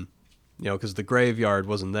stone, you know, because the graveyard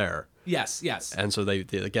wasn't there. Yes. And so they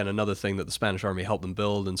again, another thing that the Spanish army helped them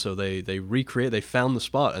build, and so they found the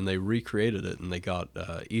spot and they recreated it, and they got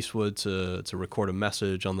Eastwood to record a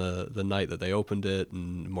message on the night that they opened it,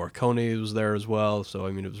 and Morricone was there as well. So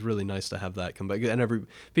I mean, it was really nice to have that come back, and every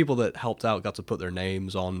people that helped out got to put their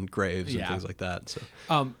names on graves and things like that.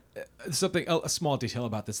 So something a small detail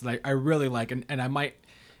about this that I really like, and I might.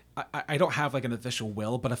 I don't have like an official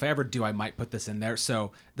will, but if I ever do, I might put this in there.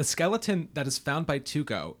 So the skeleton that is found by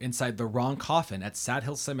Tuco inside the wrong coffin at Sad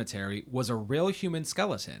Hill Cemetery was a real human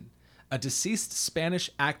skeleton. A deceased Spanish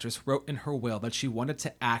actress wrote in her will that she wanted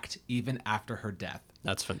to act even after her death.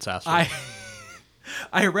 That's fantastic.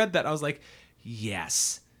 I read that. I was like,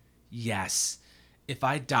 yes. If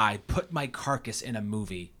I die, put my carcass in a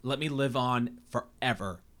movie. Let me live on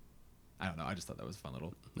forever. I don't know. I just thought that was a fun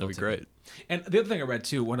little. That'd be great. And the other thing I read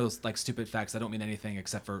too, one of those like stupid facts that don't mean anything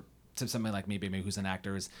except for to somebody like me, maybe who's an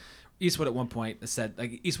actor, is Eastwood at one point said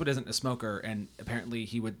like Eastwood isn't a smoker, and apparently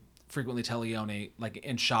he would frequently tell Leone like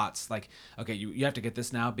in shots like, okay, you have to get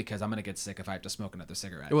this now because I'm gonna get sick if I have to smoke another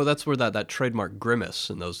cigarette. Well, that's where that trademark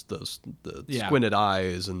grimace and those squinted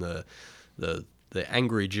eyes and the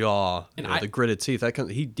angry jaw, and the gritted teeth.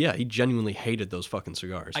 He genuinely hated those fucking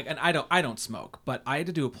cigars. And I don't smoke, but I had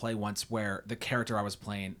to do a play once where the character I was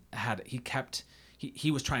playing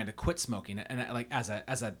he was trying to quit smoking, and like as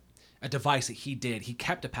a device that he did, he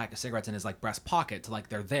kept a pack of cigarettes in his like breast pocket to like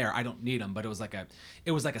they're there. I don't need them, but it was like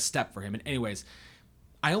a step for him. And anyways,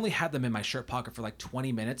 I only had them in my shirt pocket for like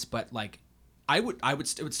 20 minutes, but like. It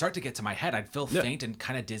would start to get to my head. I'd feel faint and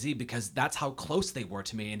kind of dizzy because that's how close they were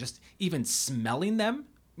to me, and just even smelling them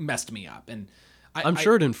messed me up. And I'm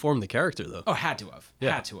sure it informed the character though. Oh, had to have.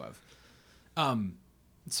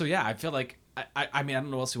 So yeah, I feel like I mean I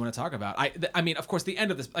don't know what else you want to talk about. I mean of course the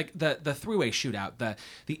end of this, like the three-way shootout,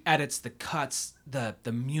 the edits, the cuts,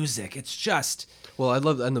 the music. It's just I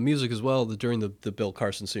love, and the music as well. During the Bill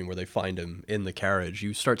Carson scene where they find him in the carriage,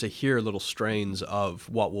 you start to hear little strains of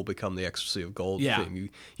what will become the Ecstasy of Gold theme.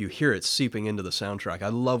 You hear it seeping into the soundtrack. I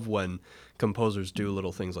love when composers do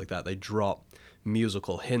little things like that. They drop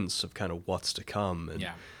musical hints of kind of what's to come, and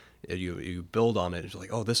you build on it. It's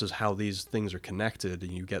like, oh, this is how these things are connected,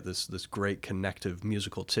 and you get this great connective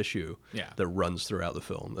musical tissue that runs throughout the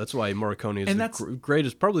film. That's why Morricone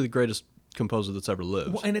is probably the greatest composer that's ever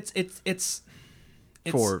lived. Well, and it's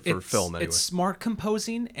for film anyway. It's smart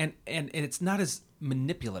composing, and it's not as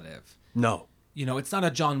manipulative. No, it's not a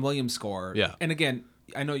John Williams score. Yeah, and again,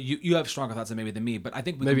 I know you have stronger thoughts maybe than me, but I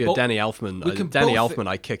think maybe a Danny Elfman. Danny Elfman,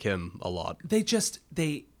 I kick him a lot.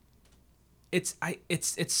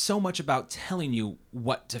 It's so much about telling you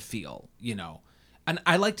what to feel, and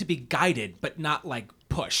I like to be guided, but not like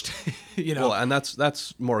pushed, Well, and that's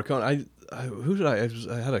Morricone.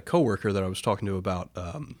 I had a coworker that I was talking to about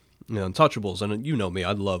Untouchables, and you know me,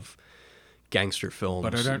 I love gangster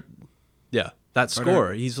films. Yeah, that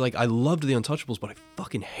score. He's like, I loved the Untouchables, but I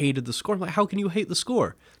fucking hated the score. I'm like, how can you hate the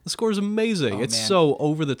score? The score is amazing. It's so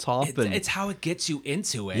over the top, and it's how it gets you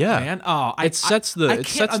into it, yeah, man. Oh, it sets the I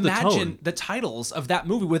can't imagine tone. The titles of that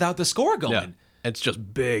movie without the score going. Yeah. It's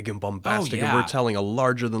just big and bombastic, and we're telling a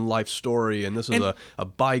larger-than-life story, and this is a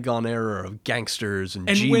bygone era of gangsters and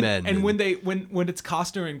G-men. When it's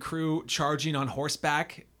Costner and crew charging on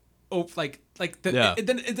horseback, it's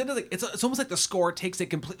almost like the score takes a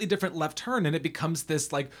completely different left turn, and it becomes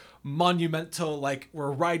this like monumental, like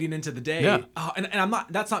we're riding into the day. Yeah. And I'm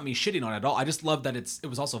not. That's not me shitting on it at all. I just love that it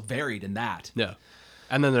was also varied in that. Yeah,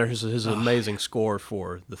 and then there's his amazing score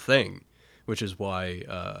for The Thing, which is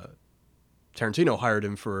why Tarantino hired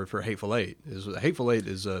him for Hateful Eight. Hateful Eight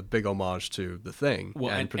is a big homage to The Thing,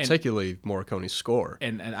 and particularly Morricone's score.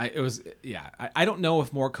 I don't know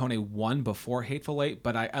if Morricone won before Hateful Eight,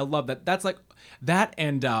 but I love that. That's like that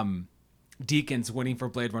and Deakins winning for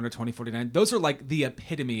Blade Runner 2049. Those are like the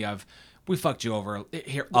epitome of we fucked you over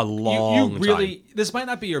here. You really time. This might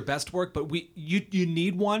not be your best work, but you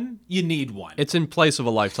need one. You need one. It's in place of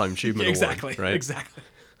a Lifetime Achievement Award, right? Exactly.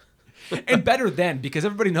 And better then, because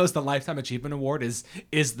everybody knows the Lifetime Achievement Award is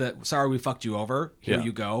the sorry we fucked you over. Here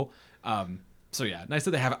you go. So yeah, nice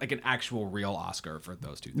that they have like an actual real Oscar for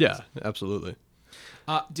those two things. Yeah, absolutely.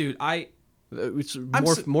 Dude, it's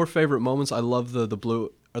more favorite moments. I love the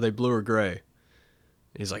blue. Are they blue or gray?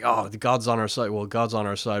 He's like, oh, God's on our side. Well, God's on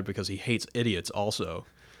our side because he hates idiots also.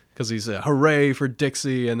 Because he's hooray for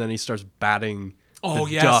Dixie, and then he starts batting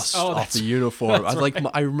dust off the uniform.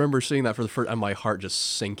 I remember seeing that for the first, and my heart just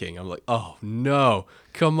sinking. I'm like, oh no,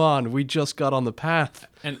 come on, we just got on the path.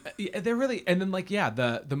 And they're really, and then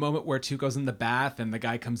the moment where Two goes in the bath and the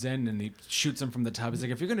guy comes in and he shoots him from the tub. He's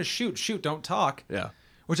like, if you're gonna shoot, don't talk. Yeah.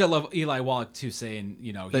 Which I love Eli Wallach too saying,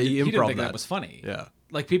 he didn't think that was funny. Yeah.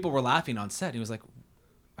 like people were laughing on set. And he was like,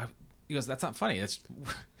 he goes, that's not funny. That's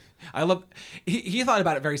I love. He thought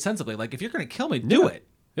about it very sensibly. Like, if you're gonna kill me, do it.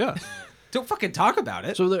 Yeah. Don't fucking talk about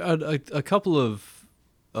it. So there are a couple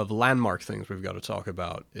of landmark things we've got to talk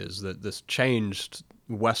about is that this changed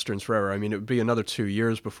Westerns forever. I mean, it would be another 2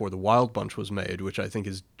 years before The Wild Bunch was made, which I think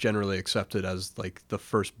is generally accepted as like the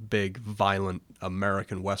first big violent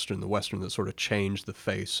American Western, the Western that sort of changed the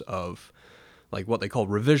face of like what they call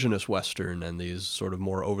revisionist Western and these sort of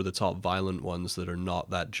more over-the-top violent ones that are not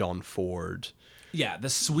that John Ford. Yeah, the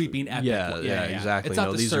sweeping epic. Yeah, one. Exactly. It's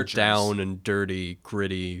not these Searchers. are down and dirty,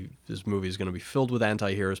 gritty. This movie is going to be filled with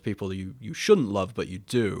anti-heroes, people you shouldn't love, but you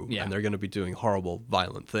do. Yeah. And they're going to be doing horrible,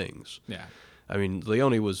 violent things. Yeah. I mean,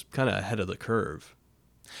 Leone was kind of ahead of the curve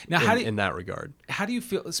Now, in that regard. how do you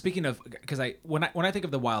feel? Speaking of, because when I think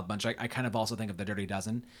of the Wild Bunch, I kind of also think of the Dirty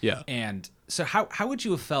Dozen. Yeah. And so, how would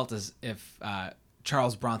you have felt as if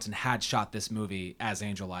Charles Bronson had shot this movie as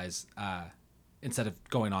Angel Eyes instead of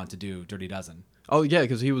going on to do Dirty Dozen? Oh, yeah,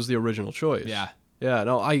 because he was the original choice. Yeah. Yeah,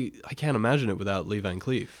 no, I can't imagine it without Lee Van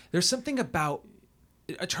Cleef. There's something about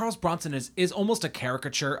Charles Bronson is almost a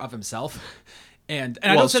caricature of himself. And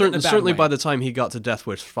I don't say that in a bad certainly way. by the time he got to Death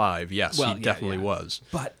Wish 5, yes, Well, he definitely was.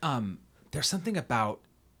 But there's something about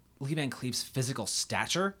Lee Van Cleef's physical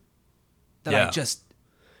stature that Yeah. I just...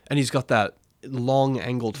 And he's got that long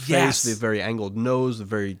angled face, Yes. the very angled nose, the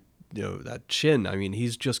very, that chin. I mean,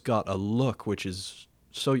 he's just got a look which is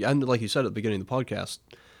so, and like you said at the beginning of the podcast,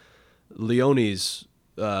 Leone's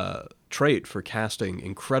trait for casting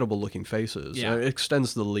incredible looking faces. Yeah. It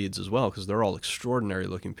extends to the leads as well because they're all extraordinary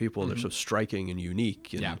looking people. They're so striking and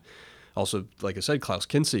unique. And Yeah. also, like I said, Klaus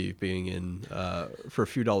Kinski being in for a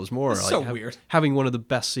few dollars more. It's so weird. Having one of the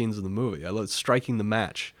best scenes in the movie. I love striking the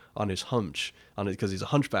match on his hunch, on it because he's a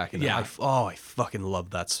hunchback. And Yeah. I fucking love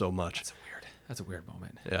that so much. That's a weird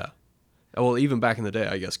moment. Yeah. Well, even back in the day,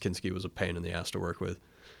 I guess Kinski was a pain in the ass to work with.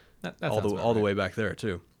 That all sounds about the right. way back there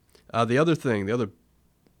too. The other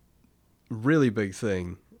really big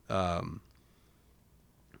thing. I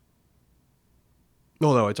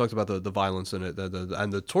talked about the violence in it,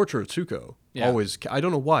 and the torture of Tuco. Yeah. Always, I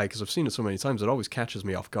don't know why, because I've seen it so many times. It always catches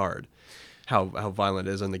me off guard. How violent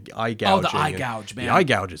it is, and the eye gouging. Oh, the eye gouge, man. The eye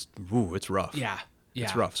gouge is it's rough. Yeah.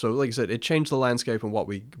 It's rough. So, like I said, it changed the landscape and what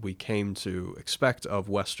we came to expect of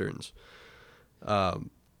westerns.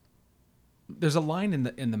 There's a line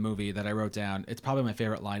in the movie that I wrote down. It's probably my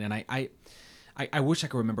favorite line, and I wish I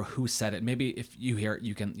could remember who said it. Maybe if you hear it,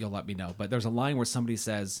 you'll let me know. But there's a line where somebody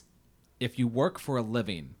says, "If you work for a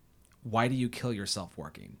living, why do you kill yourself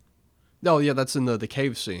working?" Oh yeah, that's in the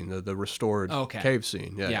cave scene, the restored cave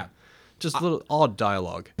scene. Yeah. Just a little odd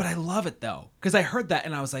dialogue. But I love it though, because I heard that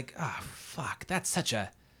and I was like, fuck, that's such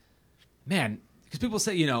a man. Because people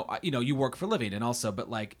say, you work for a living, and also,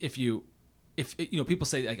 but like if people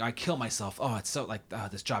say like I kill myself, it's so like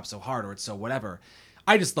this job's so hard, or it's so whatever.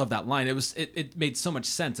 I just love that line. It made so much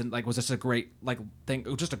sense, and like was just a great like thing. It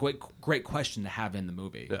was just a great question to have in the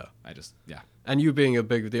movie. Yeah. And you being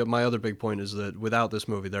my other big point is that without this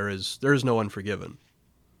movie, there is no Unforgiven,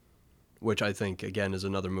 which I think again is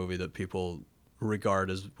another movie that people regard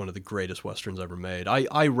as one of the greatest westerns ever made.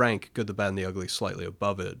 I rank Good, the Bad, and the Ugly slightly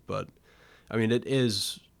above it, but I mean it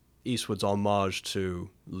is Eastwood's homage to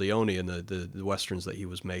Leone and the westerns that he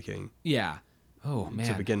was making. Yeah. Oh man.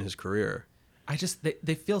 To begin his career.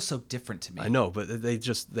 They feel so different to me. I know, but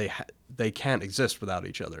they can't exist without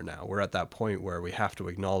each other now. We're at that point where we have to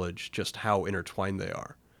acknowledge just how intertwined they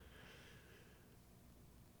are.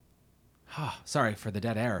 Sorry for the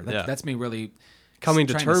dead air. That's me really coming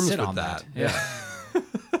to trying terms sit with on that. Yeah.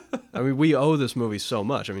 I mean, we owe this movie so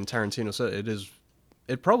much. I mean, Tarantino said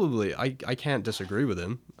it probably, I can't disagree with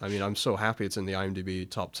him. I mean, I'm so happy it's in the IMDb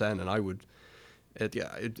top 10, and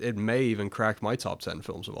it may even crack my top 10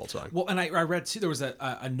 films of all time. Well, and I read too, there was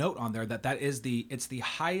a note on there that is it's the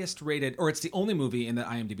highest rated, or it's the only movie in the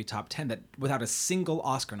IMDb top 10 that without a single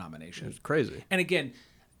Oscar nomination. It's crazy. And again,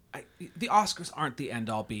 the Oscars aren't the end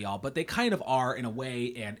all be all, but they kind of are in a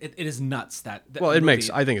way, and it is nuts that. Well, it makes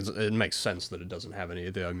sense that it doesn't have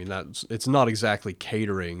any. I mean, it's not exactly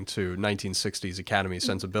catering to 1960s Academy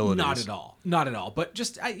sensibilities. Not at all. But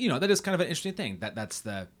just that is kind of an interesting thing. That's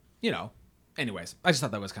the Anyways, I just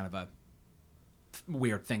thought that was kind of a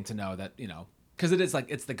weird thing to know that because it is like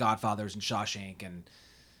it's the Godfathers and Shawshank, and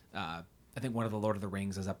I think one of the Lord of the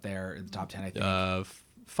Rings is up there in the top 10. I think.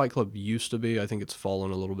 Fight Club used to be. I think it's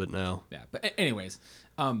fallen a little bit now. Yeah, but anyways,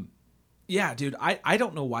 yeah, dude, I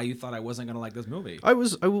don't know why you thought I wasn't gonna like this movie. I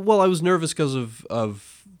was nervous because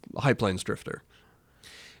of High Plains Drifter,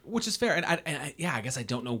 which is fair, and I guess I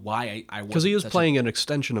don't know why I because he is playing an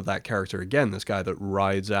extension of that character again. This guy that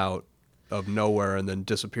rides out of nowhere and then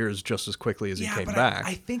disappears just as quickly as he came but back.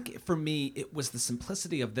 I think for me, it was the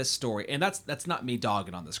simplicity of this story, and that's not me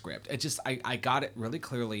dogging on the script. It just I got it really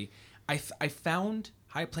clearly. I found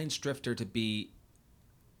High Plains Drifter to be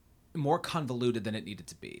more convoluted than it needed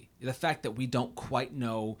to be. The fact that we don't quite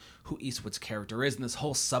know who Eastwood's character is, and this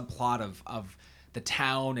whole subplot of the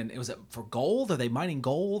town, and it was for gold. Are they mining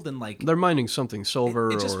gold? And like they're mining something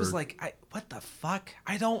silver. It just or... was like, what the fuck?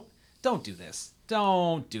 Don't do this.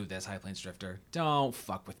 Don't do this, High Plains Drifter. Don't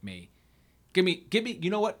fuck with me. Give me. You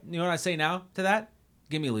know what? You know what I say now to that?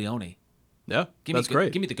 Give me Leone. Yeah, that's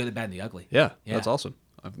great. Give me the good, the bad, and the ugly. Yeah, that's awesome.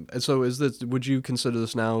 So, would you consider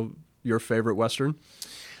this now your favorite Western?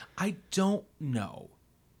 I don't know,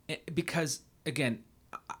 because again,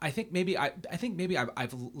 I think maybe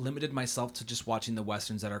I've limited myself to just watching the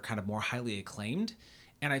Westerns that are kind of more highly acclaimed.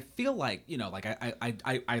 And I feel like, like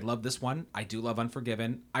I love this one. I do love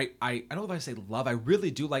Unforgiven. I don't know if I say love. I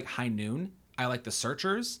really do like High Noon. I like The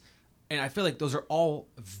Searchers. And I feel like those are all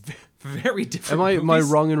very different movies. Am I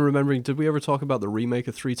wrong in remembering, did we ever talk about the remake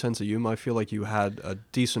of 3:10 to Yuma? I feel like you had a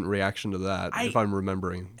decent reaction to that, if I'm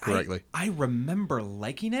remembering correctly. I remember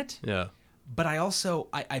liking it. Yeah. But I also,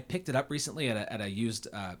 I picked it up recently at a used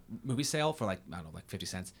movie sale for like 50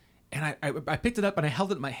 cents. And I picked it up and I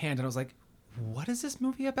held it in my hand and I was like, what is this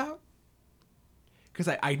movie about?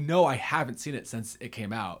 Because I know I haven't seen it since it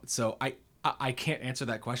came out. So I can't answer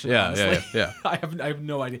that question, honestly. Yeah. I have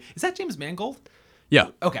no idea. Is that James Mangold? Yeah.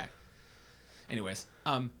 Okay. Anyways,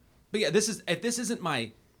 but yeah, if this isn't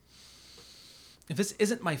my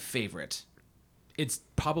favorite, it's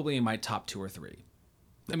probably in my top 2 or 3.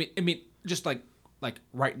 I mean, just like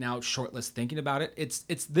right now, shortlist thinking about it,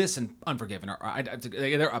 it's this and Unforgiven.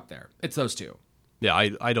 They're up there. It's those two. Yeah,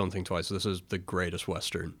 I don't think twice. This is the greatest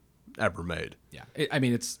Western ever made. Yeah,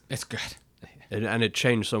 it's good. And it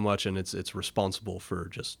changed so much, and it's responsible for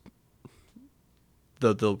just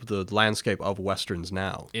the landscape of Westerns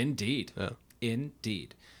now. Indeed. Yeah.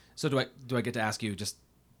 Indeed. So do I get to ask you just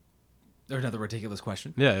another ridiculous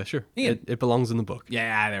question? Yeah, sure. It belongs in the book.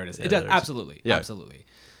 Yeah, there it is. Yeah, it does, absolutely. Yeah. Absolutely.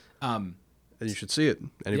 And you should see it.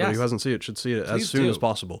 Anybody who hasn't seen it should see it as soon as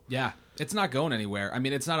possible. Yeah. It's not going anywhere. I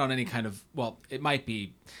mean, it's not on any kind of, well, it might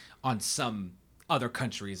be on some other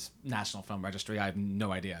country's national film registry. I have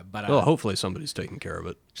no idea. But well, hopefully somebody's taking care of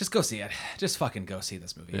it. Just go see it. Just fucking go see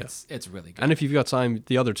this movie. Yeah. It's really good. And if you've got time,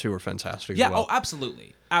 the other two are fantastic as well. Oh,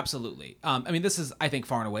 absolutely. Absolutely. I mean, this is, I think,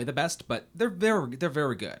 far and away the best, but they're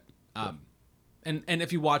very good. And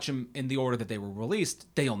if you watch them in the order that they were released,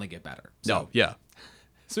 they only get better. So, no, yeah.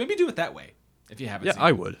 So maybe do it that way if you haven't seen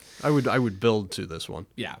it. I would build to this one.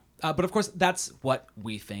 Yeah. But of course, that's what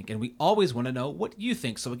we think, and we always want to know what you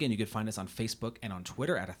think. So again, you can find us on Facebook and on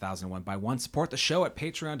Twitter at 1001 by 1. Support the show at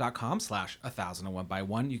patreon.com/1001 by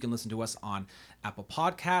 1. You can listen to us on Apple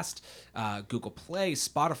Podcast, Google Play,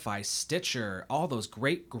 Spotify, Stitcher, all those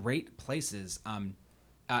great places. And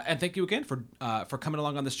thank you again for coming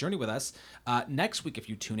along on this journey with us. Next week, if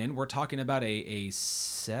you tune in, we're talking about a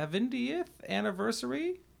 70th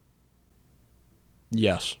anniversary.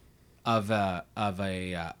 Yes. Of a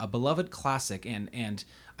beloved classic and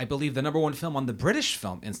I believe the #1 film on the British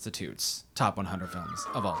Film Institute's top 100 films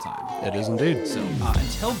of all time. It is indeed. So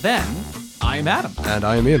until then, I'm Adam. And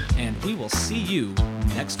I am Ian. And we will see you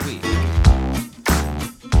next week.